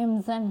Series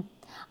games, and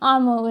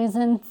I'm always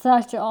in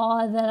such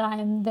awe that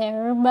I'm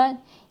there. But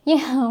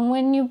yeah,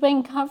 when you've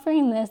been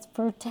covering this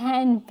for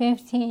 10,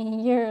 15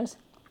 years,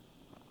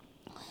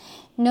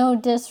 no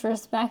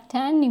disrespect to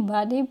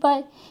anybody,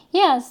 but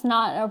yeah, it's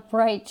not a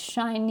bright,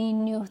 shiny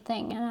new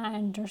thing, and I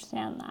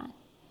understand that.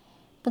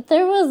 But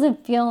there was a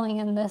feeling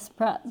in this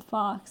press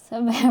box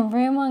of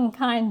everyone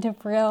kind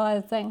of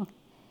realizing,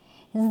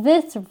 is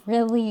this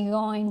really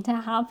going to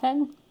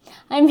happen?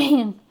 I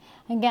mean,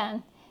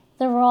 again,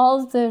 there were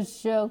all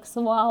those jokes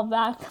a while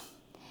back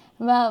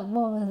about,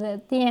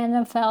 the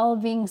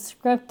NFL being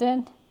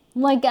scripted,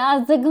 like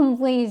as a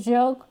complete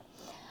joke.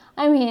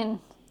 I mean,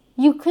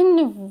 you couldn't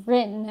have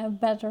written a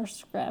better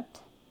script.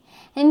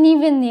 And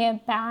even the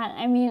at-bat,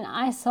 I mean,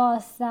 I saw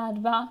a stat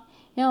about,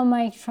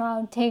 Mike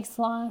Trout takes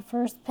a lot of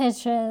first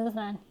pitches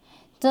and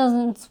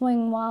doesn't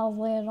swing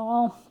wildly at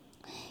all.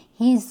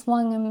 He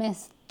swung and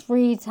missed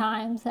 3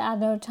 times at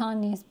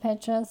Ohtani's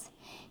pitches.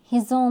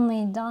 He's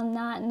only done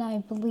that in, I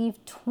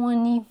believe,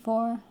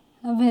 24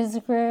 of his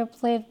career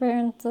plate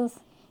appearances.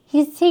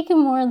 He's taken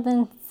more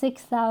than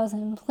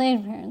 6,000 plate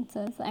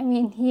appearances. I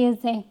mean, he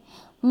is a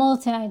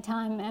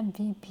multi-time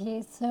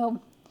MVP,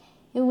 so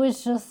it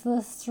was just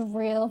this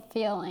surreal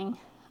feeling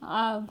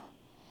of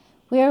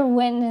we're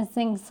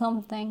witnessing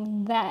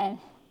something that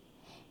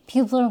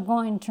people are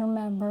going to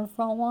remember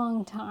for a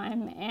long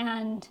time,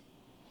 and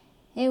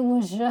it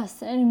was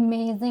just an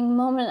amazing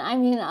moment. I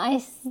mean, I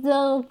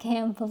still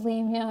can't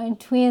believe, I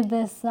tweeted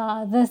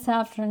this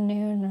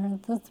afternoon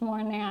or this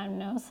morning, I have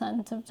no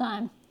sense of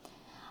time.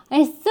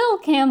 I still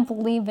can't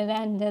believe it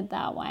ended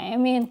that way. I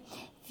mean,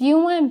 if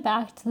you went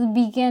back to the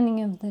beginning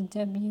of the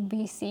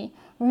WBC,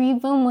 or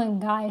even when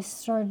guys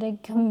started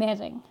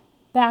committing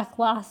back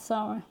last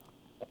summer,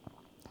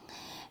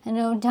 and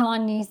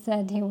Ohtani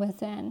said he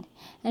was in,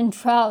 and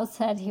Trout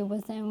said he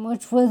was in,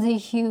 which was a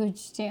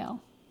huge deal.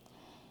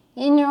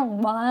 In your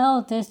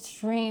wildest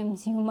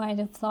dreams, you might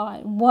have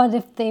thought, what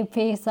if they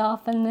face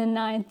off in the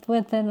 9th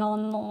with it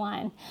on the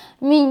line?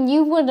 I mean,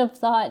 you would have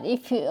thought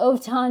if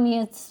Ohtani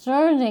had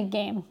started a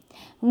game,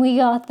 and we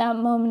got that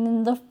moment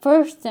in the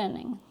first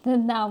inning,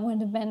 that would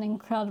have been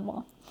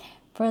incredible.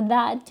 For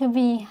that to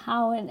be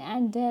how it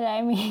ended,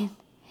 I mean,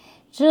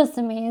 just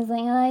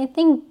amazing. And I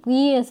think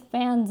we as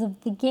fans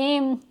of the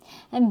game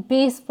and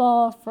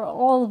baseball, for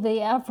all of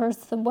the efforts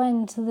that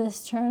went into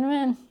this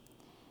tournament,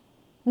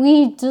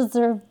 we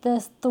deserve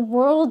this. The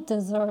world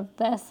deserved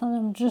this. And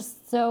I'm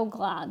just so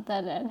glad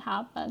that it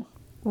happened.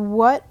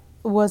 What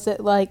was it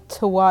like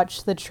to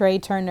watch the Trey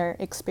Turner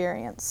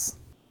experience?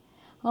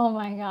 Oh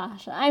my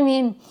gosh. I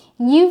mean,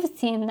 you've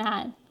seen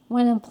that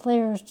when a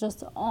player's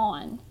just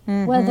on,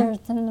 whether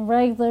it's in the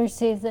regular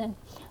season.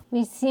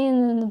 We've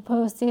seen it in the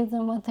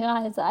postseason with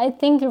guys. I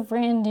think of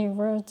Randy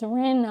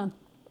Rosarena,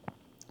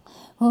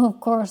 who of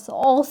course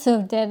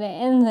also did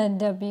it in the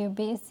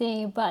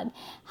WBC, but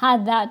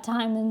had that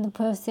time in the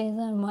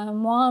postseason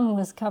when Juan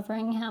was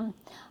covering him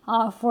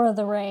for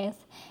the Rays.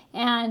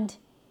 And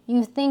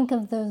you think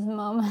of those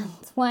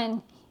moments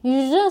when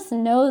you just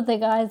know the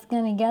guy's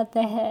going to get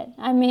the hit.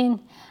 I mean,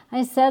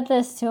 I said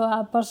this to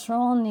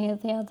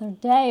Basrolny the other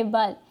day,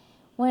 but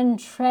when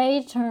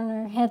Trey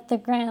Turner hit the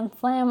grand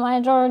slam,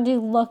 I'd already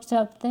looked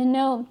up the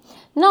note.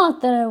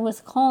 Not that I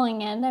was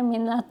calling it. I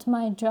mean, that's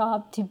my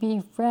job, to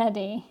be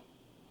ready.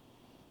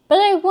 But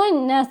I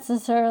wouldn't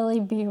necessarily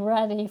be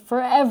ready for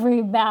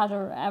every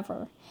batter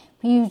ever.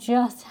 But you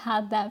just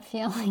had that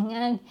feeling.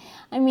 And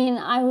I mean,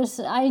 I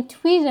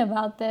tweeted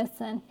about this,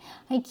 and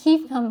I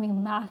keep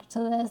coming back to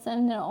this,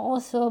 and it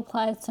also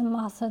applies to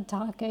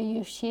Masataka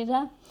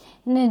Yoshida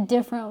in a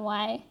different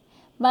way.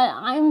 But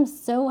I'm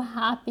so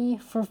happy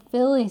for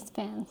Phillies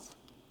fans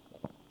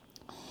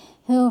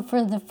who,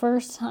 for the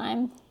first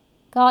time,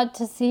 got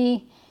to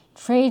see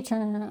Trey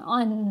Turner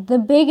on the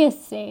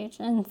biggest stage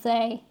and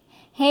say,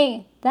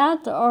 hey,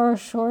 that's our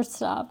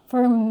shortstop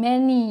for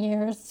many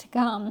years to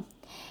come.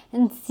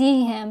 And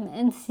see him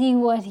and see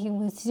what he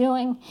was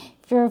doing.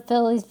 If you're a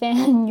Phillies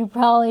fan, you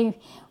probably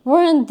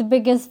weren't the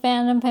biggest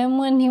fan of him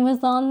when he was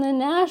on the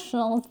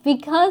Nationals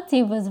because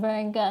he was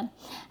very good.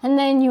 And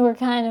then you were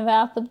kind of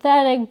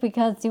apathetic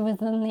because he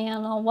was in the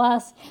NL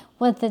West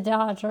with the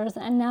Dodgers.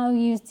 And now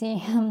you see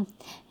him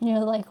and you're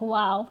like,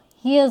 wow,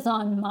 he is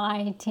on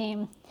my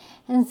team.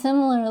 And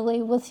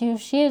similarly with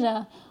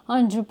Yoshida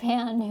on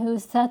Japan, who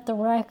set the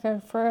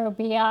record for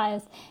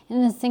RBIs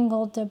in a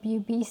single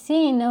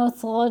WBC. Now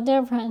it's a little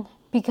different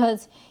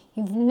because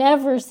you've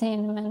never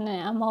seen him in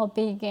an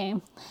MLB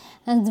game,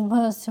 as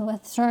opposed to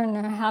with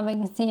Turner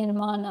having seen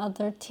him on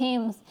other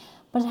teams.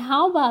 But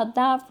how about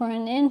that for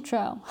an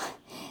intro?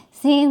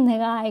 Seeing the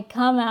guy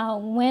come out,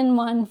 win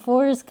one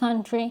for his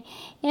country,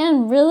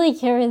 and really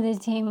carry the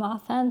team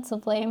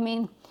offensively. I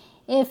mean,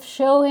 if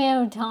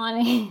Shohei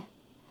Ohtani...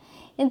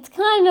 It's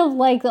kind of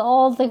like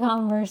all the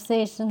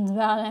conversations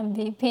about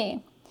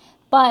MVP.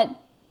 But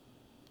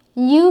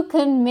you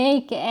could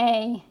make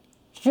a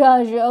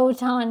Judge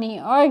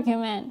Ohtani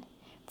argument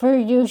for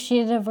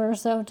Yoshida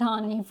versus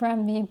Ohtani for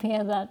MVP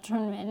of that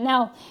tournament.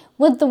 Now,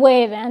 with the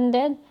way it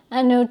ended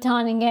and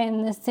Ohtani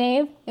getting the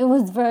save, it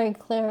was very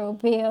clear it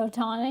would be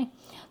Ohtani.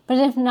 But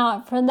if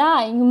not for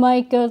that, you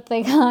might go to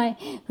the guy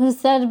who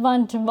set a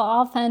bunch of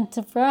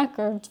offensive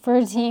records for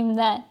a team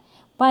that,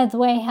 by the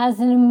way, has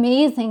an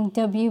amazing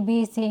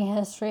WBC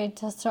history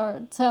to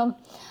start. So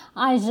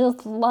I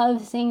just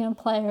love seeing a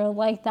player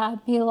like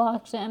that be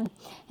locked in.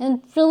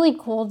 And it's really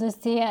cool to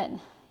see it.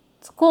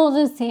 It's cool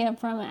to see it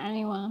from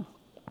anyone.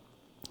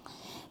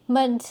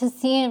 But to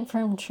see it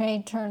from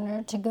Trey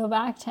Turner, to go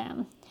back to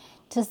him,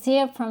 to see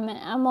it from an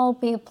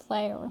MLB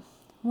player,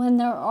 when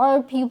there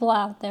are people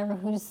out there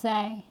who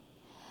say,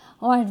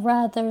 oh, I'd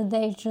rather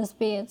they just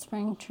be at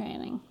spring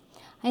training.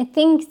 I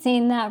think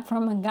seeing that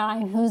from a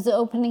guy whose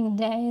opening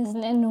day is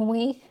in a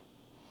week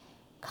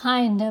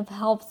kind of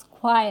helps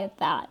quiet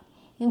that.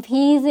 If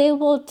he's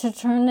able to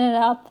turn it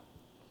up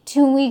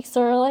 2 weeks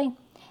early,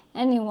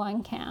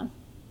 anyone can.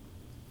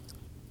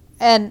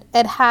 And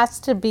it has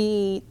to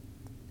be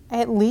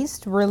at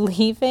least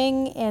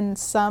relieving in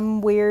some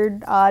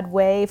weird, odd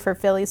way for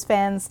Phillies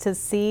fans to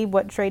see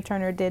what Trey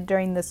Turner did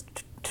during this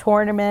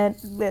tournament,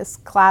 this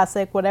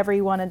classic, whatever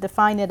you want to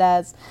define it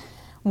as,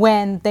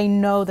 when they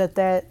know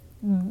that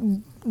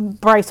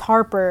Bryce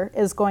Harper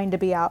is going to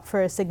be out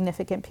for a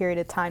significant period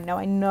of time. Now,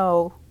 I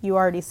know you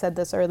already said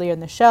this earlier in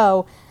the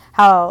show,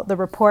 how the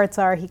reports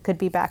are he could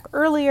be back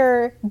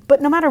earlier,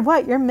 but no matter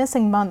what, you're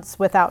missing months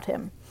without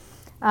him.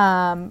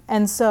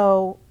 And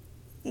so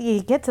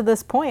you get to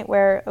this point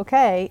where,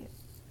 okay,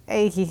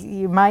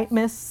 you might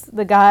miss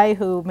the guy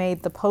who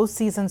made the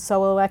postseason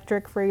so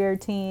electric for your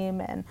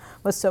team and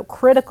was so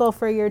critical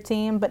for your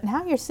team, but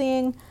now you're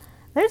seeing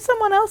there's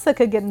someone else that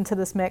could get into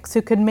this mix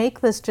who could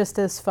make this just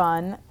as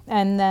fun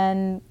and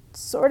then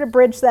sort of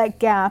bridge that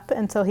gap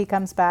until he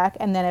comes back.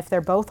 And then if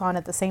they're both on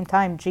at the same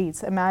time,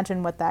 geez,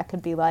 imagine what that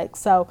could be like.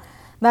 So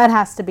that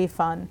has to be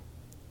fun.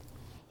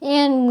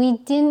 And we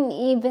didn't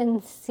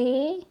even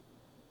see,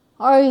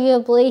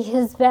 arguably,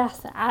 his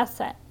best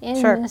asset in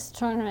this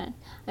tournament.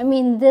 I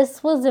mean,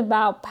 this was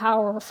about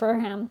power for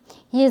him.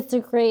 He is a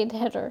great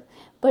hitter.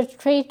 But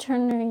Trey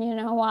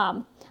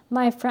Turner,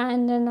 my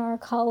friend and our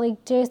colleague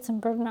Jason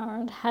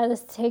Bernard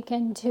has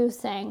taken to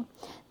saying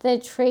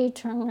that Trey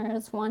Turner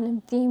is one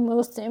of the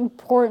most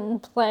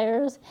important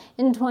players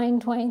in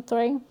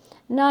 2023.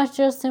 Not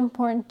just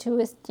important to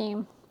his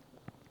team,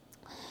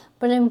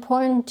 but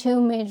important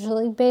to Major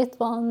League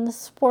Baseball and the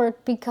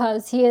sport,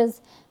 because he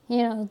is,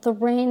 the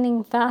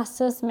reigning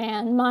fastest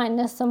man,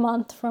 minus a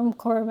month from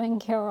Corbin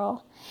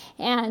Carroll.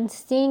 And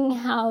seeing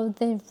how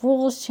the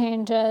rules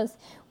changes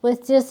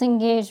with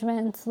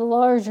disengagements,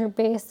 larger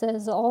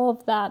bases, all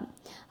of that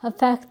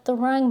affect the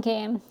run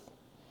game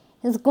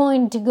is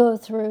going to go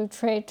through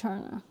Trey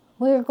Turner.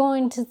 We're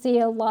going to see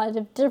a lot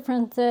of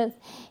differences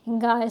in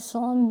guys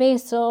stolen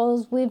base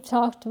totals. We've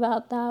talked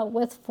about that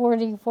with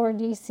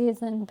 40-40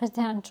 season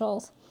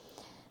potentials.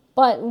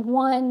 But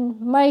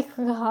one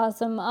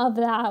microcosm of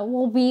that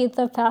will be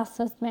the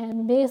fastest man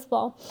in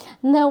baseball.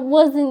 And that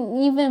wasn't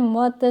even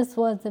what this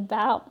was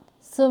about.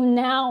 So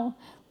now,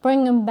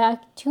 bring him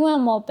back to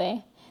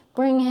MLB.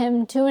 Bring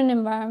him to an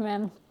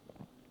environment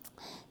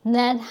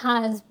that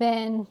has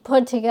been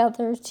put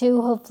together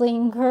to hopefully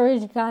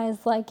encourage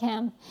guys like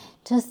him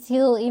to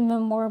steal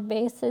even more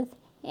bases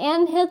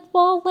and hit the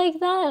ball like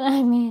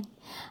that.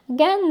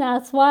 Again,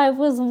 that's why I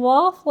was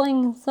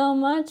waffling so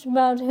much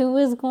about who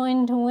was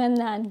going to win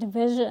that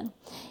division.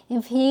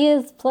 If he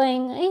is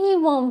playing, he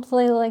won't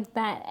play like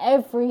that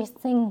every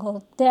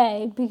single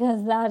day,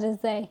 because that is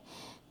a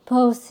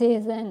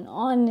postseason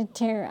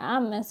on-the-tier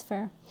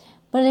atmosphere.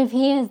 But if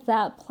he is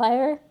that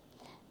player,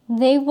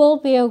 they will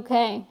be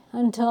okay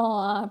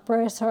until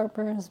Bryce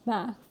Harper is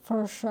back,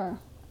 for sure.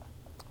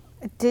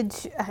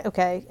 This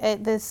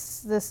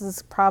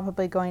is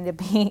probably going to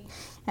be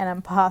an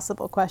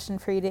impossible question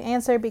for you to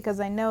answer, because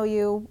I know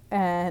you,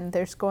 and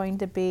there's going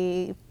to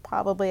be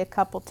probably a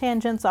couple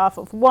tangents off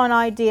of one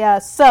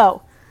idea.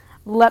 So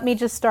let me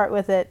just start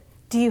with it.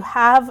 Do you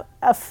have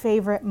a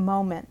favorite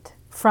moment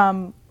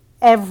from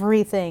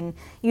everything?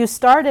 You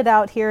started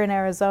out here in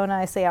Arizona.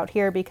 I say out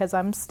here because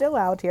I'm still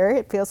out here.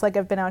 It feels like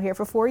I've been out here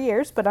for 4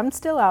 years, but I'm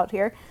still out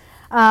here.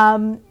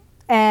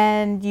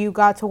 And you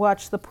got to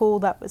watch the pool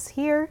that was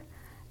here,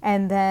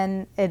 and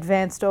then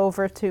advanced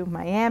over to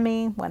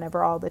Miami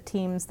whenever all the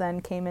teams then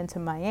came into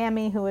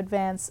Miami who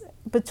advanced.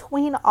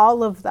 Between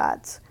all of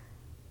that,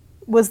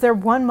 was there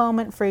one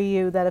moment for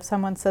you that if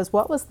someone says,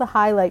 what was the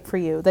highlight for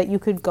you, that you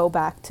could go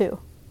back to?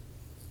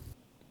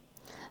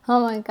 Oh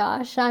my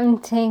gosh, I'm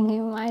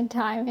taking my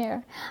time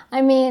here.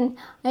 I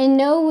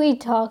know we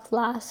talked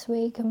last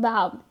week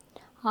about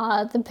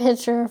the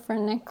pitcher for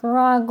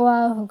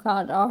Nicaragua who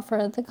got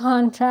offered the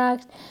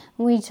contract.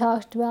 We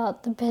talked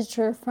about the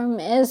pitcher from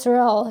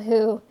Israel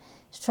who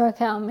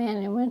struck out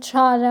Manny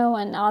Machado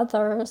and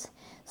others.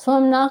 So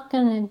I'm not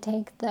going to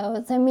take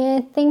those.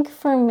 I think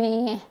for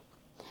me,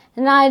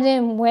 and I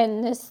didn't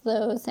witness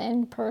those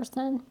in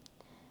person,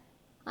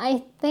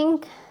 I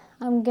think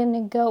I'm going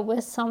to go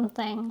with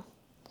something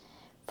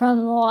from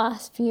the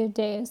last few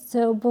days.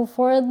 So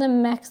before the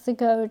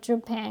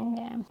Mexico-Japan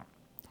game,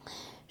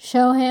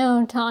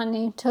 Shohei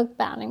Ohtani took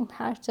batting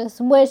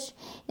practice, which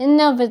in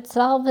and of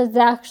itself is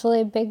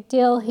actually a big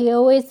deal. He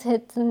always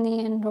hits in the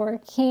indoor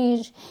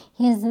cage.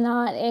 He's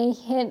not a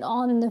hit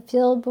on the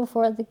field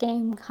before the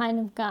game kind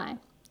of guy.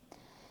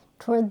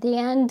 Toward the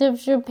end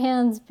of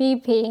Japan's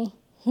BP,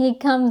 he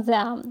comes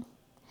out.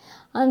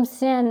 I'm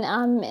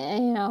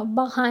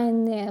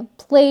behind the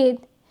plate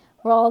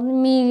where all the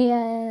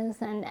media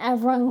is, and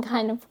everyone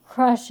kind of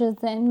crushes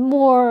in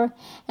more.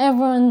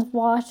 Everyone's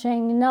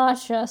watching,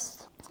 not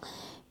just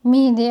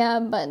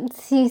media, but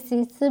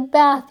CC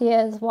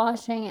Sabathia is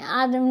watching,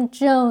 Adam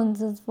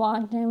Jones is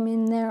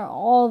watching. They're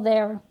all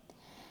there.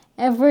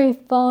 Every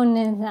phone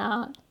is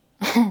out.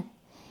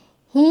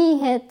 He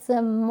hits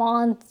a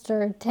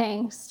monster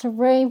tank to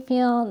right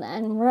field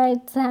and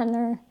right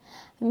center.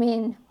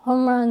 Home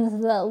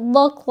runs that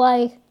look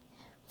like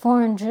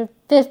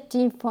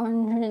 450,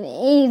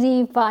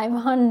 480,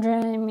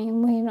 500.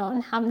 We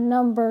don't have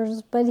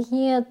numbers, but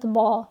he hit the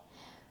ball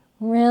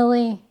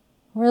really,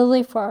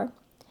 really far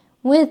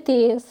with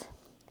these.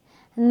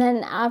 And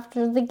then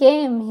after the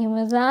game, he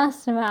was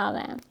asked about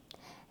it.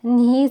 And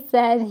he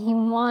said he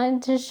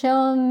wanted to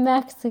show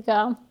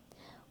Mexico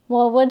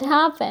what would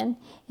happen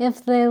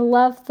if they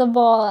left the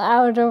ball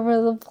out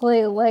over the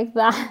plate like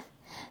that.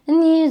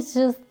 And he's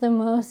just the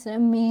most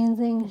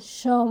amazing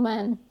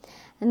showman.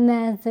 And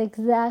that's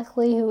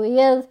exactly who he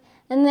is.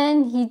 And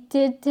then he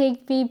did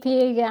take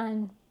BP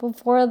again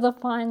before the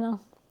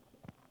final.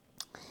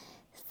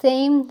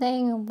 Same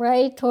thing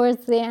right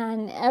towards the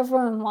end,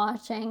 everyone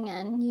watching,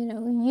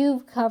 and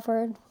you've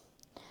covered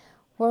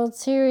World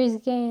Series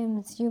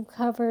games, you've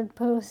covered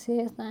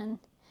postseason,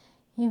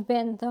 you've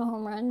been to the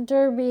Home Run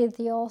Derby,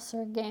 the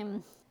All-Star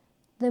game.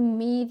 The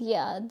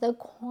media, the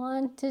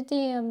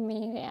quantity of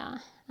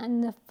media,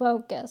 and the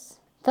focus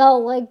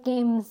felt like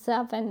Game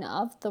 7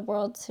 of the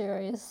World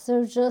Series.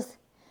 So just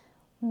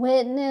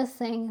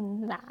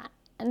witnessing that,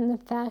 and the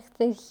fact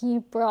that he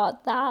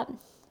brought that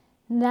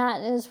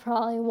is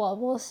probably what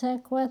will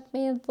stick with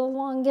me the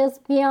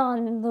longest,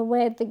 beyond the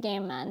way the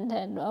game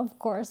ended, of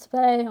course.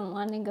 But I didn't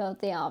want to go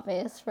the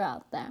obvious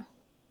route there.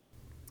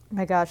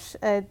 My gosh,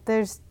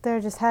 there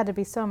just had to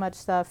be so much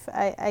stuff.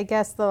 I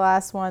guess the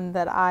last one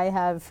that I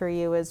have for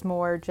you is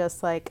more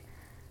just like,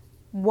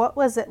 what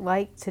was it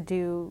like to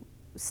do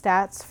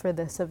stats for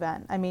this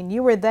event? I mean,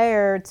 you were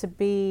there to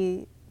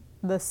be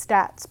the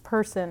stats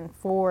person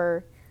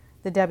for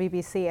the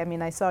WBC. I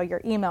mean, I saw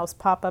your emails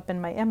pop up in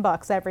my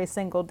inbox every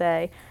single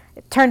day.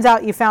 It turns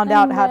out you found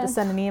out how to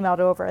send an email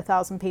to over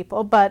 1,000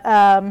 people, but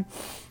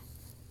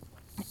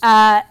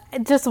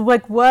just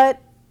like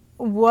what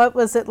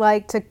was it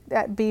like to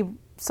be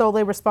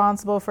solely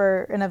responsible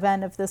for an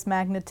event of this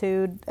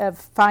magnitude, of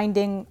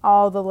finding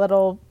all the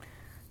little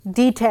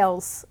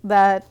details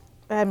that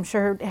I'm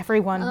sure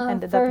everyone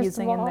ended up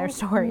using in their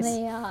stories?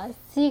 The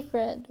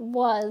secret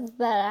was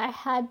that I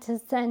had to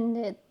send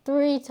it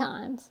 3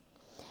 times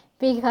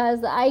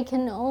because I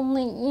can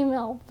only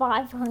email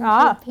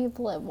 500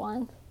 people at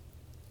once.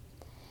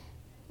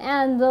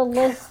 And the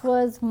list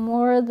was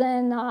more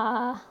than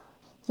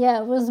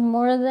it was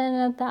more than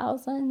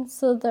 1,000.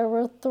 So there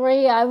were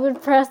 3 I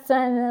would press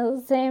send at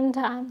the same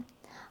time.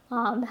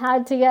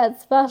 Had to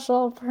get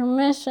special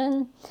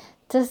permission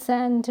to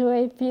send to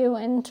a few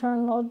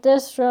internal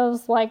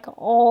distros, like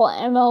all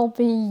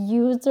MLB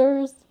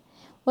users,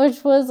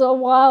 which was a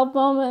wild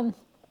moment.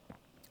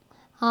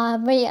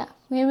 But yeah,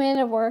 we made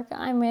it work.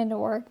 I made it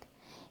work.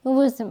 It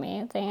was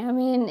amazing. I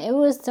mean, it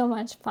was so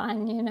much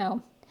fun, you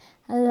know.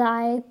 As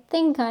I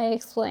think I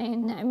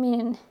explained, I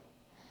mean,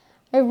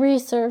 I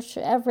research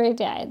every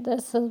day.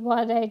 This is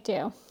what I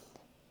do.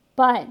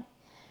 But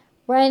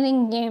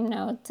writing game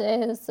notes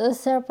is a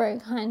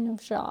separate kind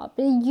of job.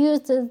 It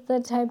uses the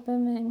type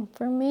of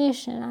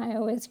information I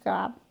always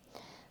grab.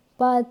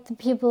 But the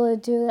people who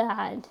do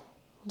that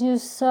do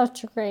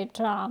such a great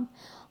job.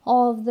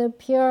 All of the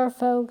PR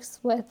folks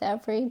with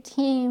every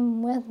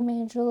team, with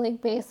Major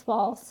League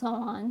Baseball, so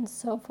on and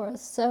so forth.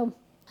 So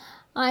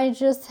I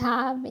just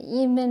have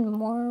even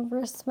more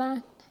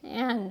respect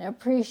and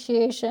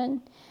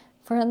appreciation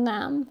for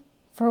them,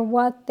 for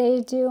what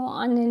they do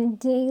on a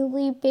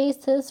daily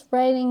basis,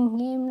 writing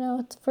game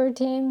notes for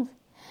teams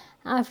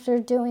after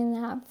doing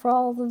that for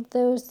all of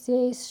those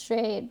days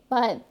straight.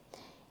 But it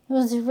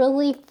was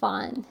really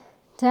fun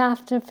to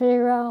have to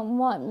figure out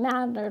what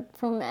mattered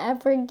from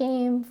every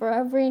game for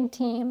every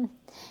team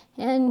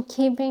and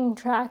keeping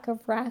track of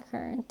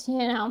records, you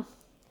know.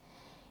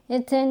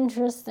 It's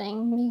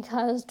interesting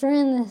because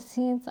during the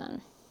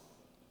season,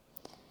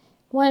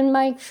 when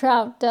Mike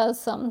Trout does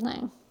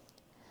something,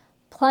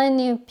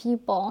 plenty of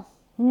people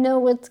know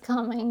what's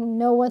coming,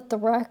 know what the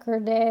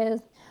record is,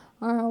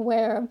 are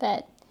aware of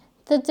it.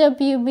 The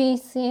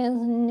WBC is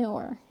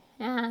newer,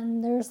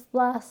 and there's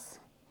less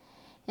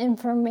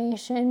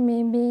information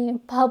maybe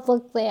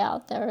publicly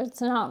out there. It's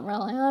not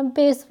really a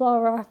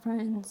Baseball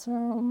Reference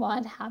or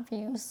what have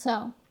you.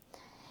 So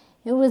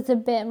it was a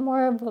bit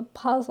more of a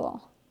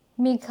puzzle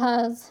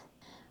because,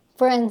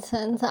 for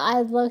instance,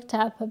 I looked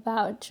up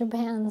about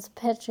Japan's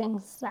pitching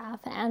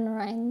staff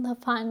entering the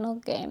final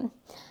game,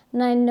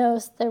 and I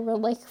noticed they were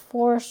like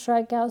 4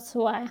 strikeouts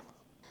away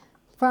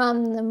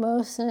from the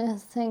most in a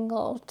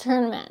single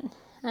tournament.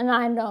 And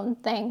I'm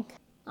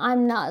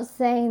not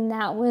saying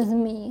that was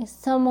me.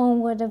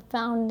 Someone would have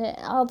found it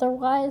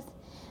otherwise,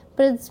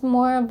 but it's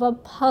more of a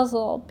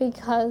puzzle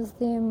because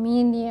the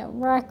immediate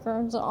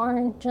records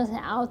aren't just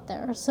out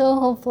there. So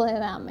hopefully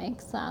that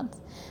makes sense.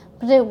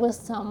 But it was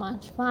so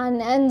much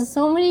fun. And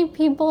so many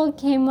people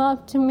came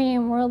up to me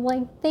and were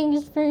like,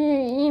 thanks for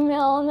your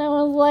email. And I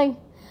was like,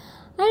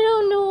 I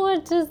don't know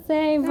what to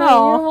say, but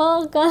you're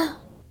welcome.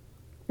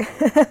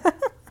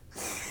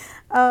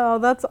 Oh,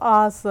 that's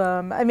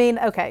awesome. I mean,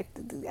 okay,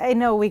 I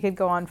know we could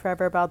go on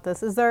forever about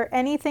this. Is there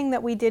anything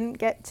that we didn't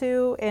get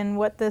to in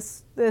what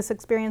this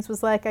experience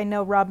was like? I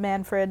know Rob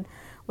Manfred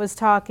was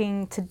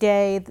talking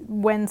today,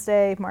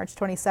 Wednesday, March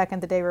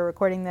 22nd, the day we're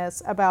recording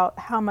this, about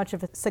how much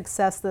of a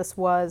success this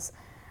was,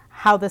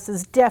 how this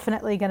is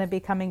definitely going to be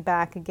coming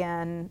back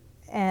again.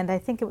 And I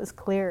think it was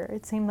clear.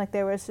 It seemed like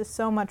there was just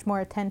so much more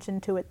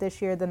attention to it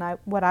this year than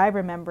what I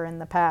remember in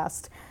the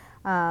past.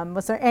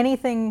 Was there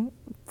anything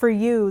for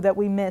you that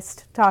we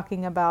missed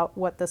talking about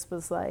what this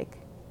was like?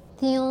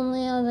 The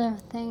only other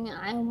thing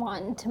I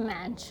wanted to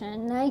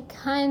mention, I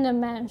kind of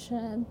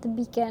mentioned at the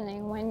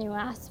beginning when you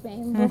asked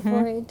me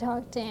before you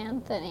talked to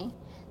Anthony,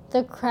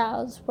 the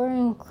crowds were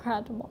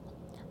incredible.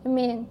 I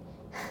mean,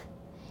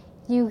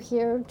 you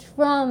hear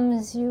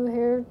drums, you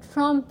hear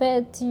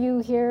trumpets, you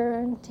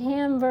hear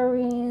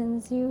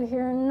tambourines, you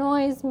hear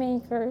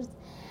noisemakers,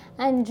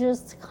 and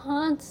just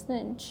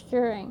constant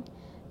cheering.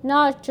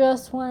 Not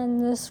just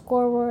when the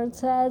scoreboard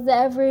says,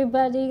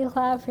 everybody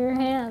clap your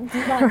hands,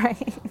 but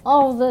right.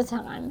 All the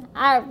time,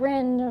 at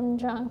random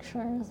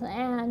junctures.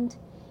 And it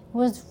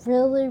was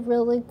really,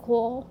 really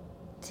cool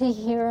to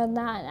hear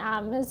that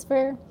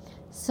atmosphere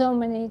so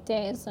many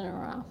days in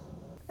a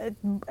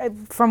row.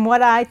 From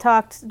what I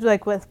talked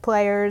with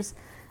players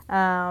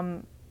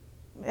in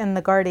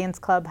the Guardians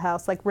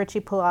clubhouse, like Richie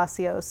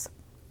Palacios,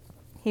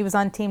 he was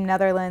on Team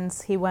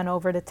Netherlands, he went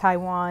over to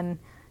Taiwan.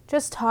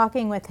 Just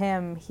talking with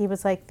him, he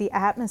was like, the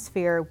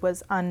atmosphere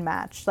was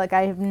unmatched. Like,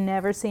 I have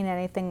never seen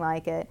anything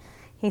like it.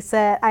 he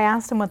said, I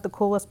asked him what the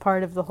coolest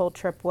part of the whole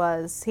trip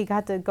was. He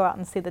got to go out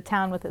and see the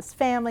town with his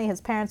family. His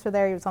parents were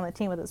there. He was on the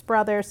team with his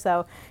brother.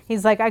 So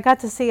he's like, I got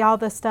to see all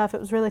this stuff. It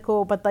was really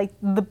cool. But like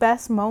the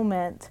best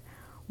moment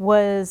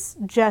was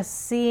just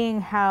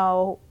seeing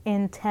how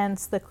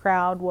intense the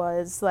crowd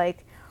was.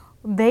 Like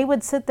they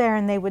would sit there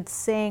and they would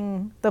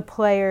sing the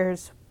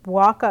players'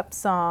 walk-up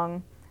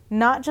song,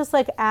 not just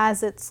like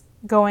as it's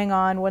going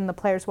on when the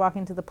player's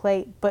walking to the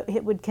plate, but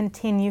it would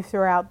continue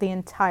throughout the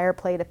entire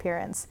plate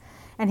appearance.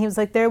 And he was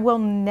like, there will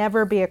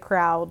never be a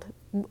crowd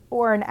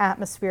or an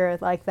atmosphere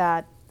like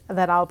that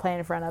I'll play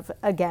in front of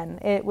again.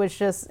 It was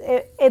just,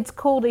 it's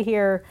cool to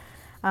hear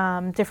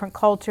different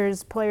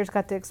cultures. Players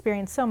got to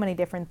experience so many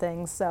different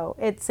things. So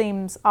it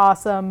seems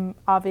awesome.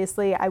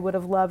 Obviously, I would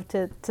have loved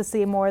to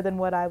see more than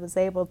what I was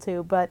able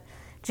to. But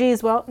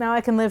geez, well, now I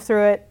can live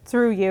through it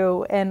through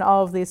you and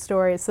all of these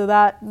stories. So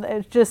that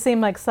it just seemed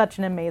like such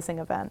an amazing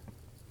event.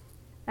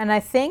 And I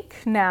think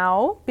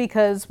now,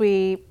 because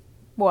we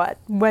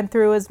went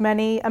through as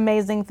many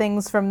amazing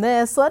things from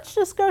this, let's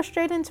just go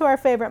straight into our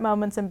favorite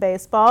moments in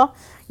baseball.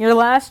 Your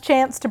last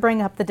chance to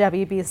bring up the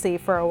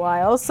WBC for a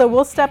while. So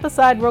we'll step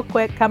aside real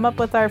quick, come up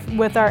with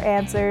our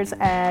answers,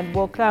 and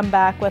we'll come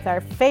back with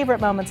our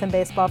favorite moments in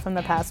baseball from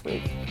the past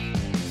week.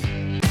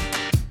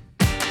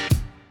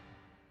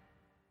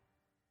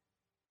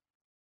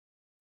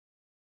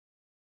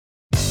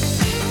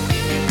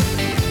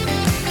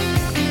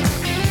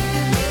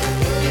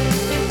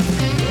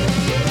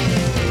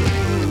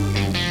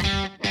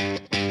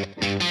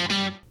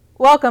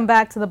 Welcome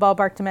back to the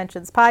Ballpark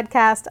Dimensions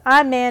podcast.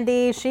 I'm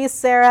Mandy, she's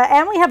Sarah,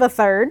 and we have a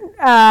third,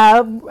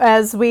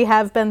 as we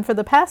have been for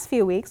the past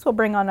few weeks. We'll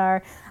bring on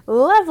our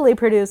lovely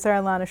producer,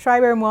 Alana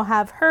Schreiber, and we'll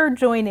have her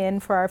join in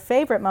for our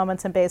favorite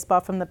moments in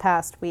baseball from the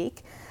past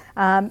week.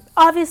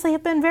 Obviously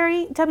have been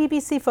very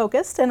WBC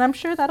focused, and I'm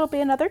sure that'll be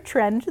another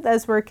trend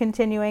as we're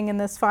continuing in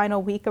this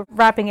final week of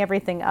wrapping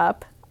everything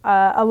up.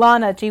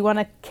 Alana, do you want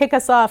to kick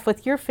us off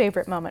with your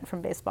favorite moment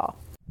from baseball?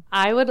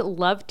 I would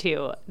love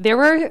to. There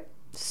were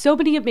so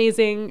many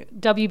amazing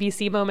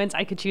WBC moments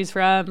I could choose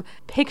from.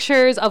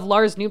 Pictures of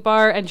Lars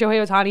Nootbaar and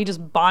Shohei Ohtani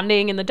just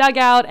bonding in the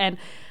dugout, and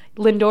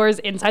Lindor's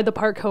inside the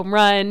park home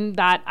run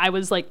that I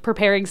was like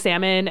preparing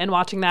salmon and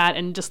watching that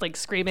and just like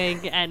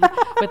screaming and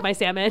with my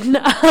salmon.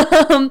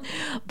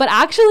 But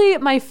actually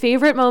my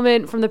favorite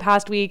moment from the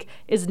past week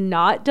is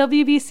not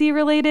WBC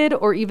related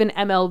or even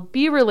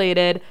MLB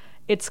related.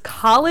 It's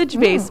college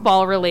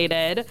baseball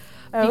related.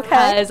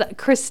 Because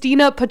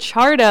Christina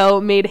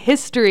Pachardo made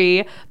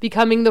history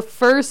becoming the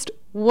first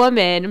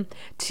woman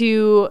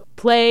to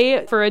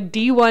play for a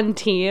D1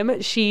 team.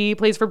 She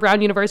plays for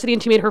Brown University,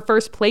 and she made her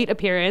first plate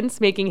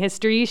appearance, making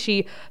history.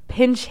 She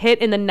pinch hit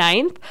in the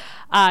 9th.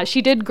 She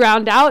did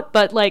ground out,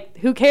 but like,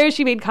 who cares?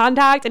 She made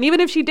contact. And even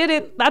if she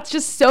didn't, that's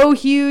just so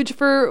huge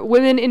for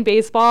women in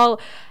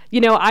baseball.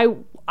 You know, I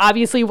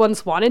obviously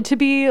once wanted to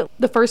be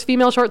the first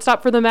female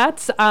shortstop for the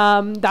Mets.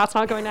 That's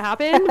not going to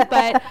happen,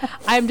 but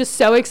I'm just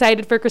so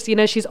excited for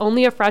Christina. She's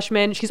only a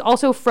freshman. She's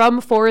also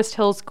from Forest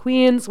Hills,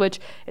 Queens,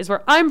 which is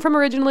where I'm from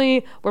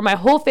originally, where my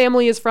whole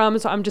family is from.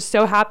 So I'm just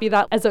so happy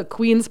that as a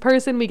Queens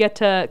person, we get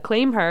to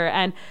claim her.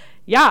 And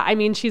yeah, I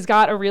mean, she's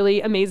got a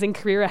really amazing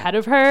career ahead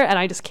of her, and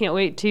I just can't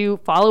wait to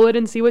follow it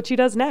and see what she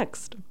does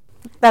next.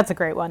 That's a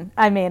great one.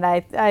 I mean,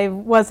 I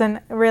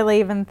wasn't really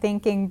even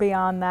thinking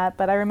beyond that,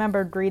 but I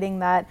remembered reading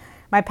that.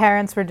 My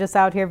parents were just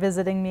out here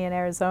visiting me in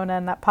Arizona,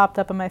 and that popped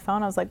up on my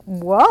phone. I was like,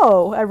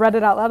 whoa. I read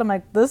it out loud. I'm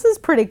like, this is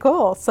pretty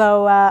cool.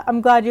 So I'm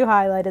glad you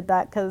highlighted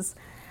that, because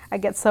I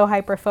get so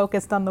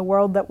hyper-focused on the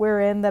world that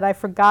we're in that I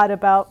forgot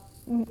about,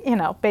 you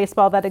know,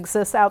 baseball that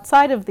exists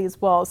outside of these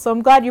walls. So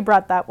I'm glad you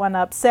brought that one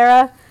up.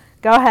 Sarah,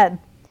 go ahead.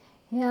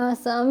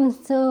 Yes, I'm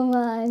so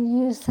glad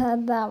you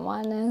said that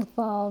one as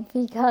well,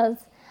 because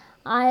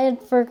I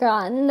had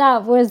forgotten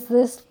that was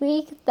this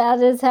week.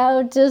 That is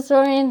how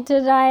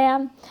disoriented I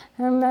am.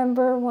 I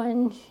remember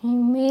when she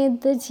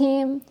made the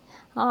team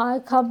a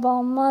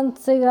couple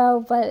months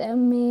ago, but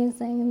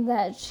amazing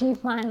that she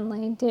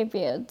finally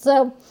debuted.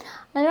 So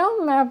I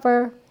don't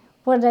remember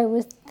what I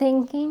was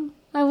thinking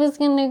I was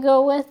going to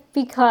go with,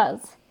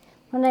 because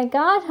when I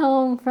got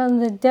home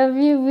from the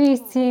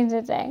WBC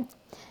today,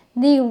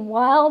 the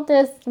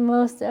wildest,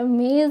 most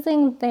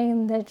amazing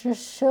thing that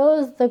just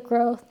shows the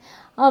growth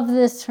of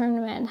this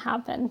tournament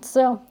happened.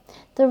 So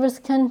there was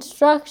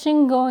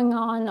construction going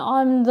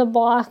on the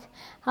block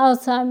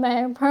outside my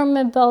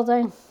apartment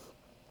building.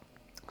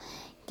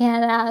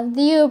 Get out of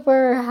the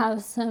Uber,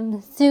 have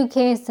some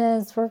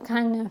suitcases. We're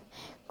kind of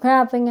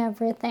grabbing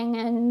everything,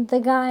 and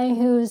the guy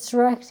who's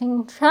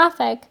directing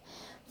traffic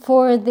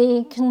for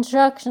the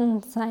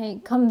construction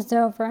site comes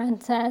over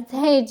and says,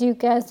 "Hey, do you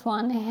guys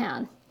want a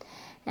hand?"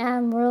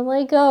 And we're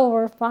like, "Oh,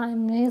 we're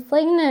fine." And he's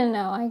like,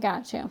 No, I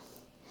got you."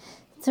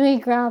 So he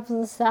grabs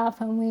the stuff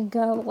and we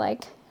go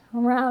like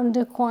around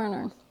a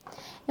corner.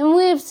 And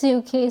we have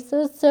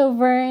suitcases, so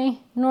very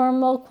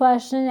normal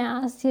question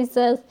asked. He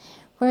says,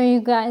 "Where are you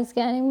guys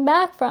getting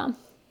back from?"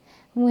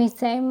 And we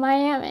say,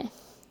 "Miami."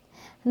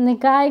 And the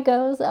guy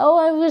goes, "Oh,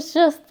 I was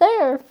just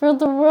there for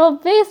the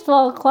World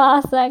Baseball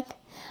Classic."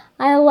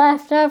 I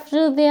left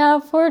after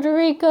the Puerto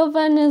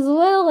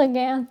Rico-Venezuela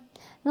game.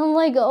 And I'm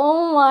like,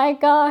 oh my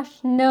gosh,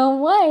 no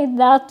way,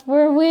 that's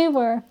where we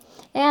were.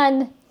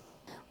 And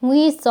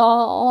we saw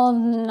all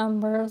the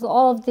numbers,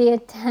 all of the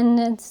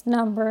attendance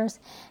numbers.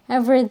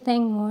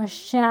 Everything was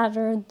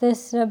shattered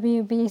this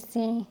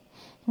WBC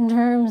in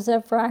terms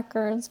of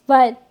records.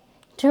 But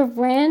to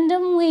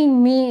randomly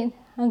meet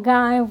a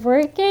guy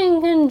working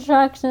a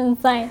construction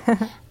site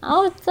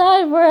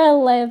outside where I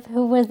live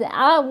who was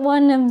at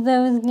one of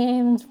those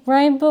games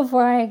right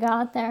before I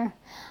got there,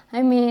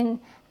 I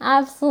mean,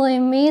 absolutely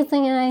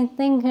amazing, and I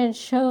think it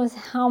shows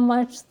how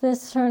much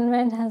this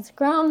tournament has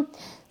grown.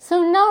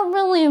 So not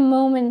really a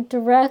moment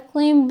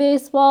directly in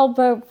baseball,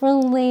 but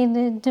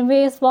related to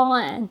baseball,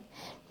 and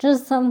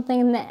just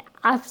something that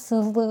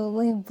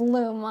absolutely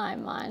blew my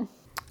mind.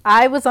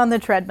 I was on the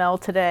treadmill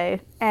today,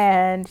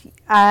 and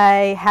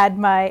I had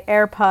my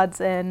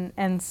AirPods in,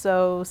 and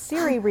so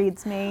Siri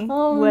reads me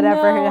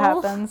whatever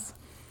happens.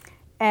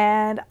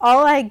 And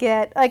all I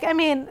get,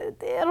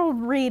 it'll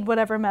read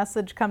whatever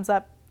message comes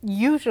up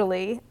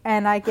usually,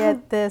 and I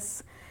get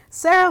this,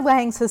 Sarah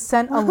Langs has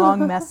sent a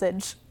long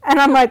message. And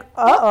I'm like,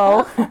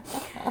 uh-oh.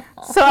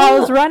 So I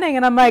was running,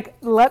 and I'm like,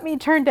 let me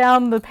turn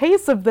down the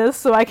pace of this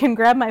so I can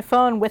grab my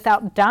phone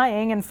without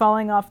dying and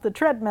falling off the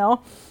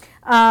treadmill.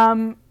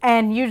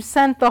 And you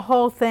sent the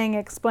whole thing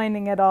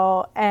explaining it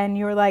all, and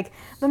you were like,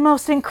 the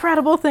most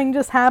incredible thing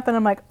just happened.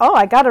 I'm like, oh,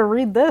 I gotta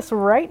read this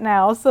right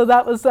now. So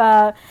that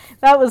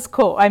was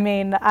cool. I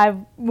mean, I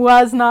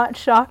was not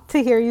shocked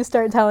to hear you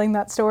start telling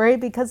that story,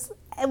 because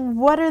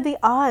what are the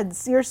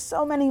odds? You're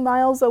so many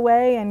miles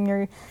away, and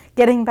you're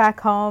getting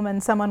back home,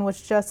 and someone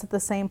was just at the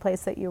same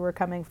place that you were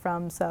coming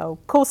from. So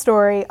cool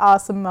story,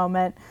 awesome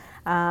moment,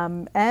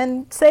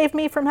 and saved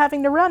me from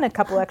having to run a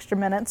couple extra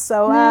minutes.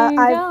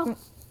 So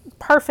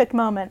perfect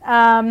moment.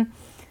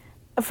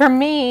 For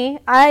me,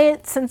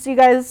 since you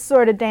guys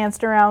sort of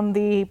danced around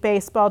the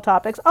baseball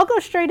topics, I'll go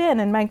straight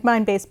in and make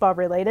mine baseball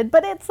related,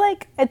 but it's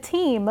like a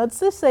team. Let's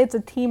just say it's a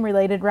team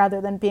related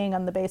rather than being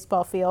on the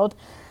baseball field.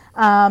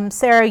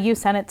 Sarah, you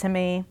sent it to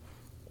me.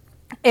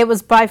 It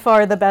was by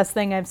far the best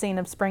thing I've seen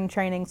of spring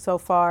training so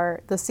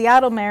far. The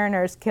Seattle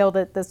Mariners killed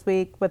it this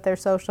week with their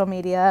social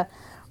media,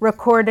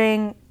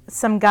 recording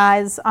some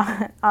guys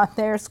on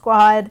their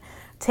squad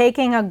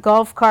taking a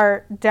golf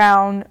cart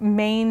down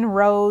main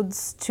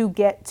roads to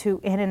get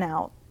to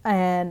In-N-Out.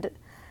 And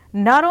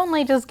not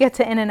only just get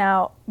to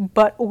In-N-Out,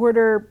 but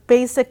order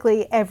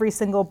basically every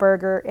single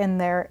burger in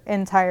their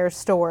entire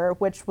store,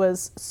 which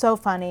was so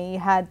funny. You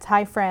had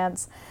Ty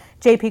France,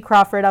 J.P.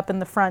 Crawford up in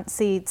the front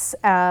seats.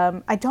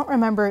 I don't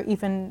remember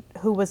even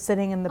who was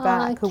sitting in the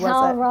back. Who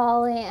Cal was it?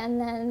 Raleigh, and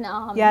then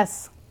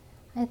yes,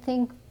 I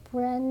think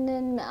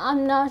Brendan.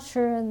 I'm not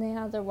sure who the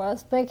other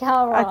was, but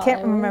Cal Raleigh. I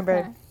can't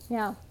remember.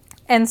 Yeah.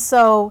 And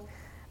so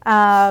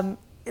the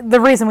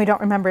reason we don't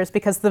remember is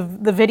because the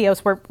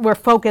videos were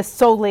focused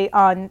solely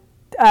on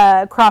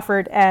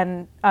Crawford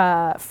and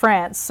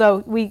France.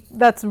 So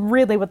that's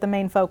really what the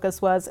main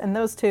focus was. And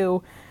those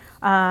two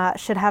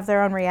should have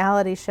their own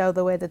reality show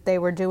the way that they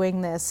were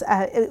doing this.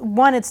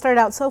 It started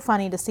out so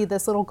funny to see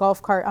this little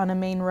golf cart on a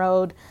main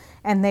road,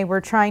 and they were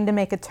trying to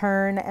make a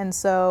turn, and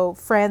so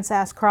France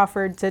asked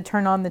Crawford to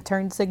turn on the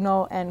turn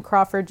signal, and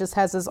Crawford just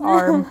has his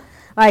arm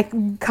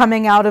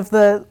coming out of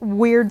the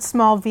weird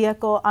small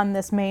vehicle on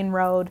this main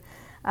road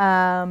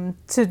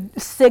to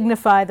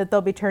signify that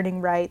they'll be turning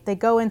right. They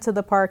go into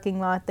the parking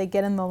lot, they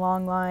get in the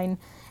long line,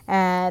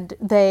 and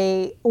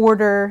they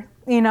order,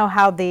 you know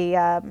how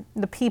the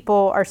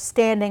people are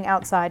standing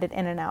outside at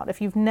In-N-Out.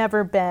 If you've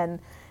never been,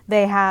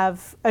 they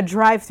have a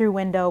drive-through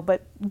window,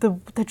 but the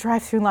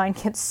drive-through line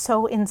gets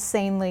so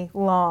insanely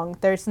long.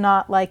 There's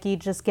not like you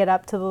just get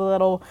up to the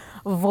little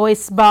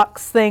voice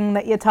box thing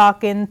that you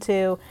talk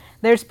into.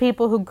 There's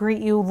people who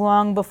greet you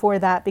long before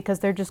that because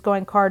they're just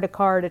going car to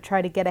car to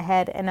try to get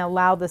ahead and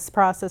allow this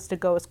process to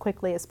go as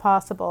quickly as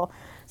possible.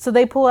 So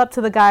they pull up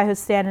to the guy who's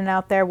standing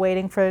out there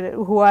waiting for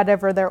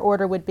whatever their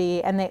order would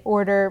be, and they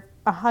order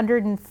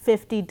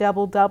 150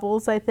 double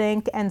doubles, I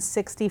think, and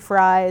 60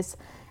 fries.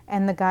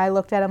 And the guy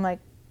looked at him like,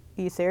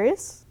 "Are you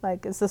serious?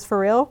 Like, is this for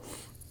real?"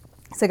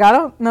 He's like, "I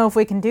don't know if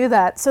we can do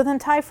that." So then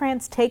Ty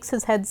France takes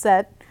his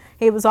headset.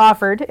 It was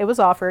offered.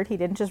 He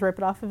didn't just rip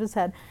it off of his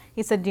head.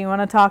 He said, "Do you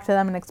want to talk to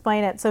them and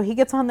explain it?" So he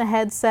gets on the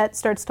headset,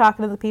 starts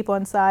talking to the people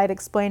inside,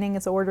 explaining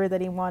his order that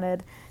he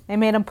wanted. They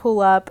made him pull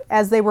up.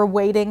 As they were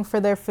waiting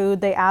for their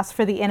food, they asked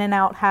for the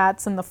In-N-Out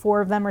hats, and the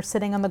four of them are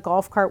sitting on the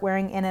golf cart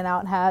wearing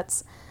In-N-Out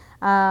hats.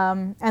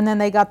 And then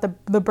they got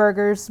the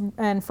burgers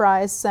and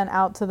fries sent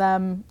out to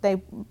them.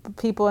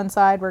 People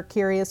inside were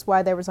curious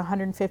why there was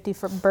 150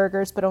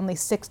 burgers but only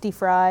 60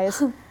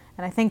 fries.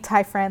 And I think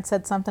Ty France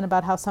said something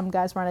about how some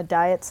guys were on a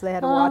diet, so they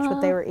had to watch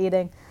what they were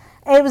eating.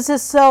 It was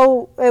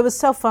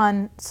so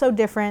fun, so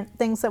different,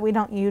 things that we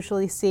don't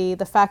usually see.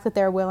 The fact that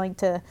they're willing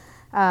to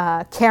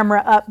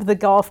camera up the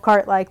golf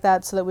cart like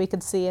that so that we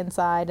could see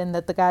inside, and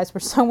that the guys were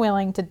so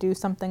willing to do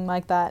something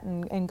like that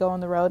and go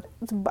on the road.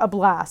 It's a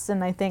blast,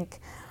 and I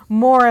think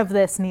more of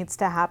this needs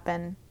to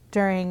happen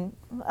during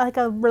like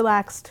a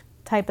relaxed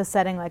type of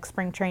setting like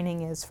spring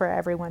training is for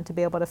everyone to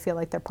be able to feel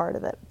like they're part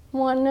of it.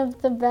 One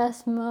of the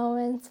best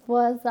moments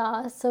was,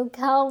 so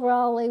Cal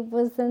Raleigh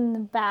was in the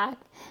back,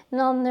 and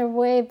on their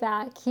way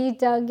back, he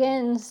dug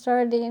in and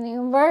started eating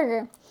a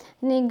burger.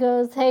 And he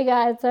goes, "Hey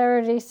guys, I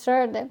already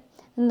started."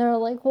 And they're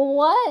like, "Well,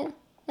 what?"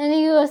 And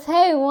he goes,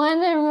 "Hey,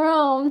 when in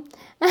Rome."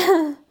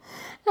 And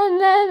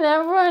then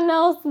everyone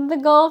else in the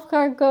golf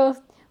cart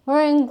goes,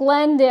 "We're in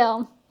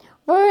Glendale.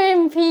 We're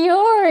in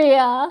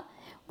Peoria."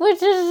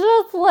 Which is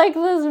just like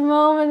this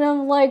moment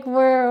of like,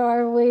 where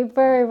are we?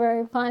 Very,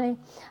 very funny.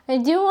 I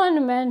do want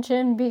to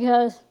mention,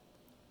 because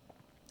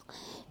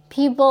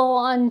people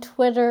on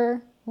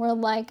Twitter were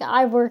like,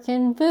 "I work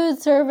in food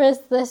service,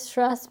 this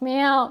stressed me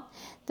out."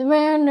 The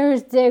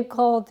Mariners did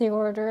call the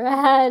order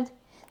ahead.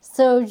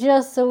 So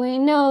just so we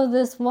know,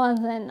 this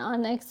wasn't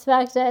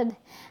unexpected.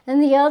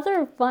 And the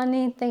other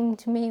funny thing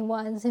to me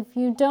was, if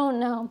you don't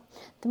know,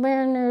 the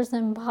Mariners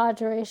and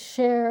Padres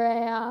share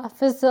a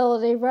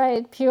facility,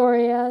 right?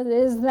 Peoria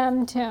is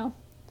them too.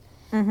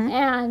 Mm-hmm.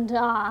 And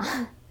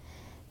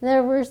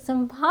there were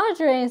some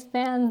Padres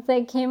fans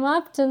that came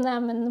up to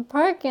them in the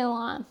parking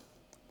lot.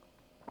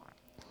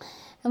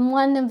 And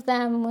one of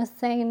them was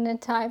saying to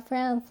Ty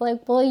France,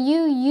 like, "Well,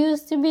 you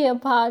used to be a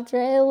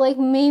Padre. Like,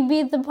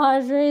 maybe the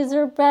Padres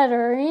are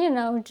better, you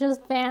know,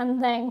 just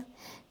fan things."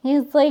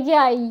 He's like,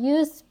 "Yeah, I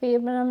used to be,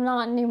 but I'm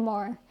not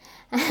anymore."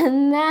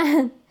 And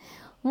then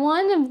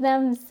one of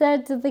them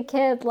said to the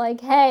kid,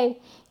 like, "Hey,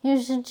 you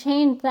should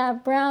change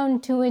that brown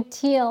to a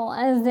teal,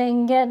 as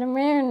in get a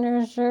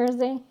Mariners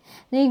jersey."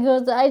 And he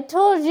goes, "I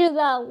told you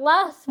that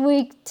last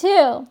week,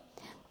 too."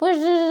 Which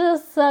is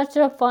just such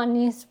a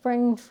funny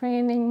spring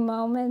training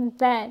moment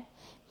that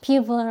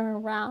people are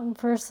around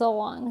for so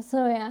long.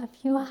 So yeah,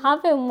 if you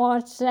haven't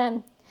watched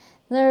it,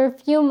 there are a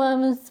few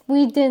moments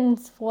we didn't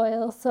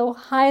spoil. So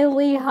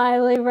highly,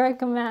 highly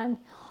recommend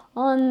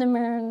on the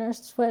Mariners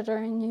Twitter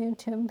and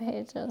YouTube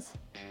pages.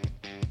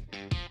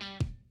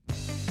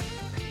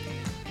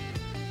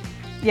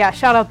 Yeah,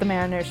 shout out the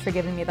Mariners for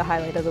giving me the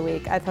highlight of the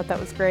week. I thought that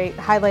was great.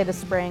 Highlight of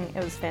spring,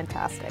 it was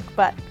fantastic.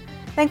 But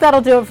I think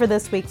that'll do it for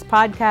this week's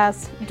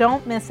podcast.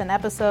 Don't miss an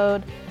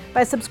episode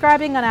by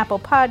subscribing on Apple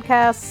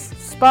Podcasts,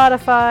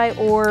 Spotify,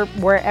 or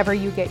wherever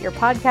you get your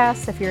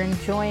podcasts. If you're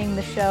enjoying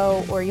the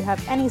show or you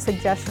have any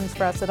suggestions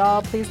for us at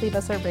all, please leave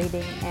us a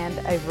rating and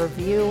a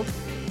review.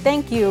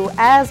 Thank you,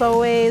 as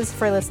always,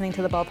 for listening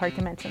to the Ballpark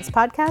Dimensions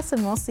podcast,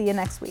 and we'll see you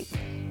next week.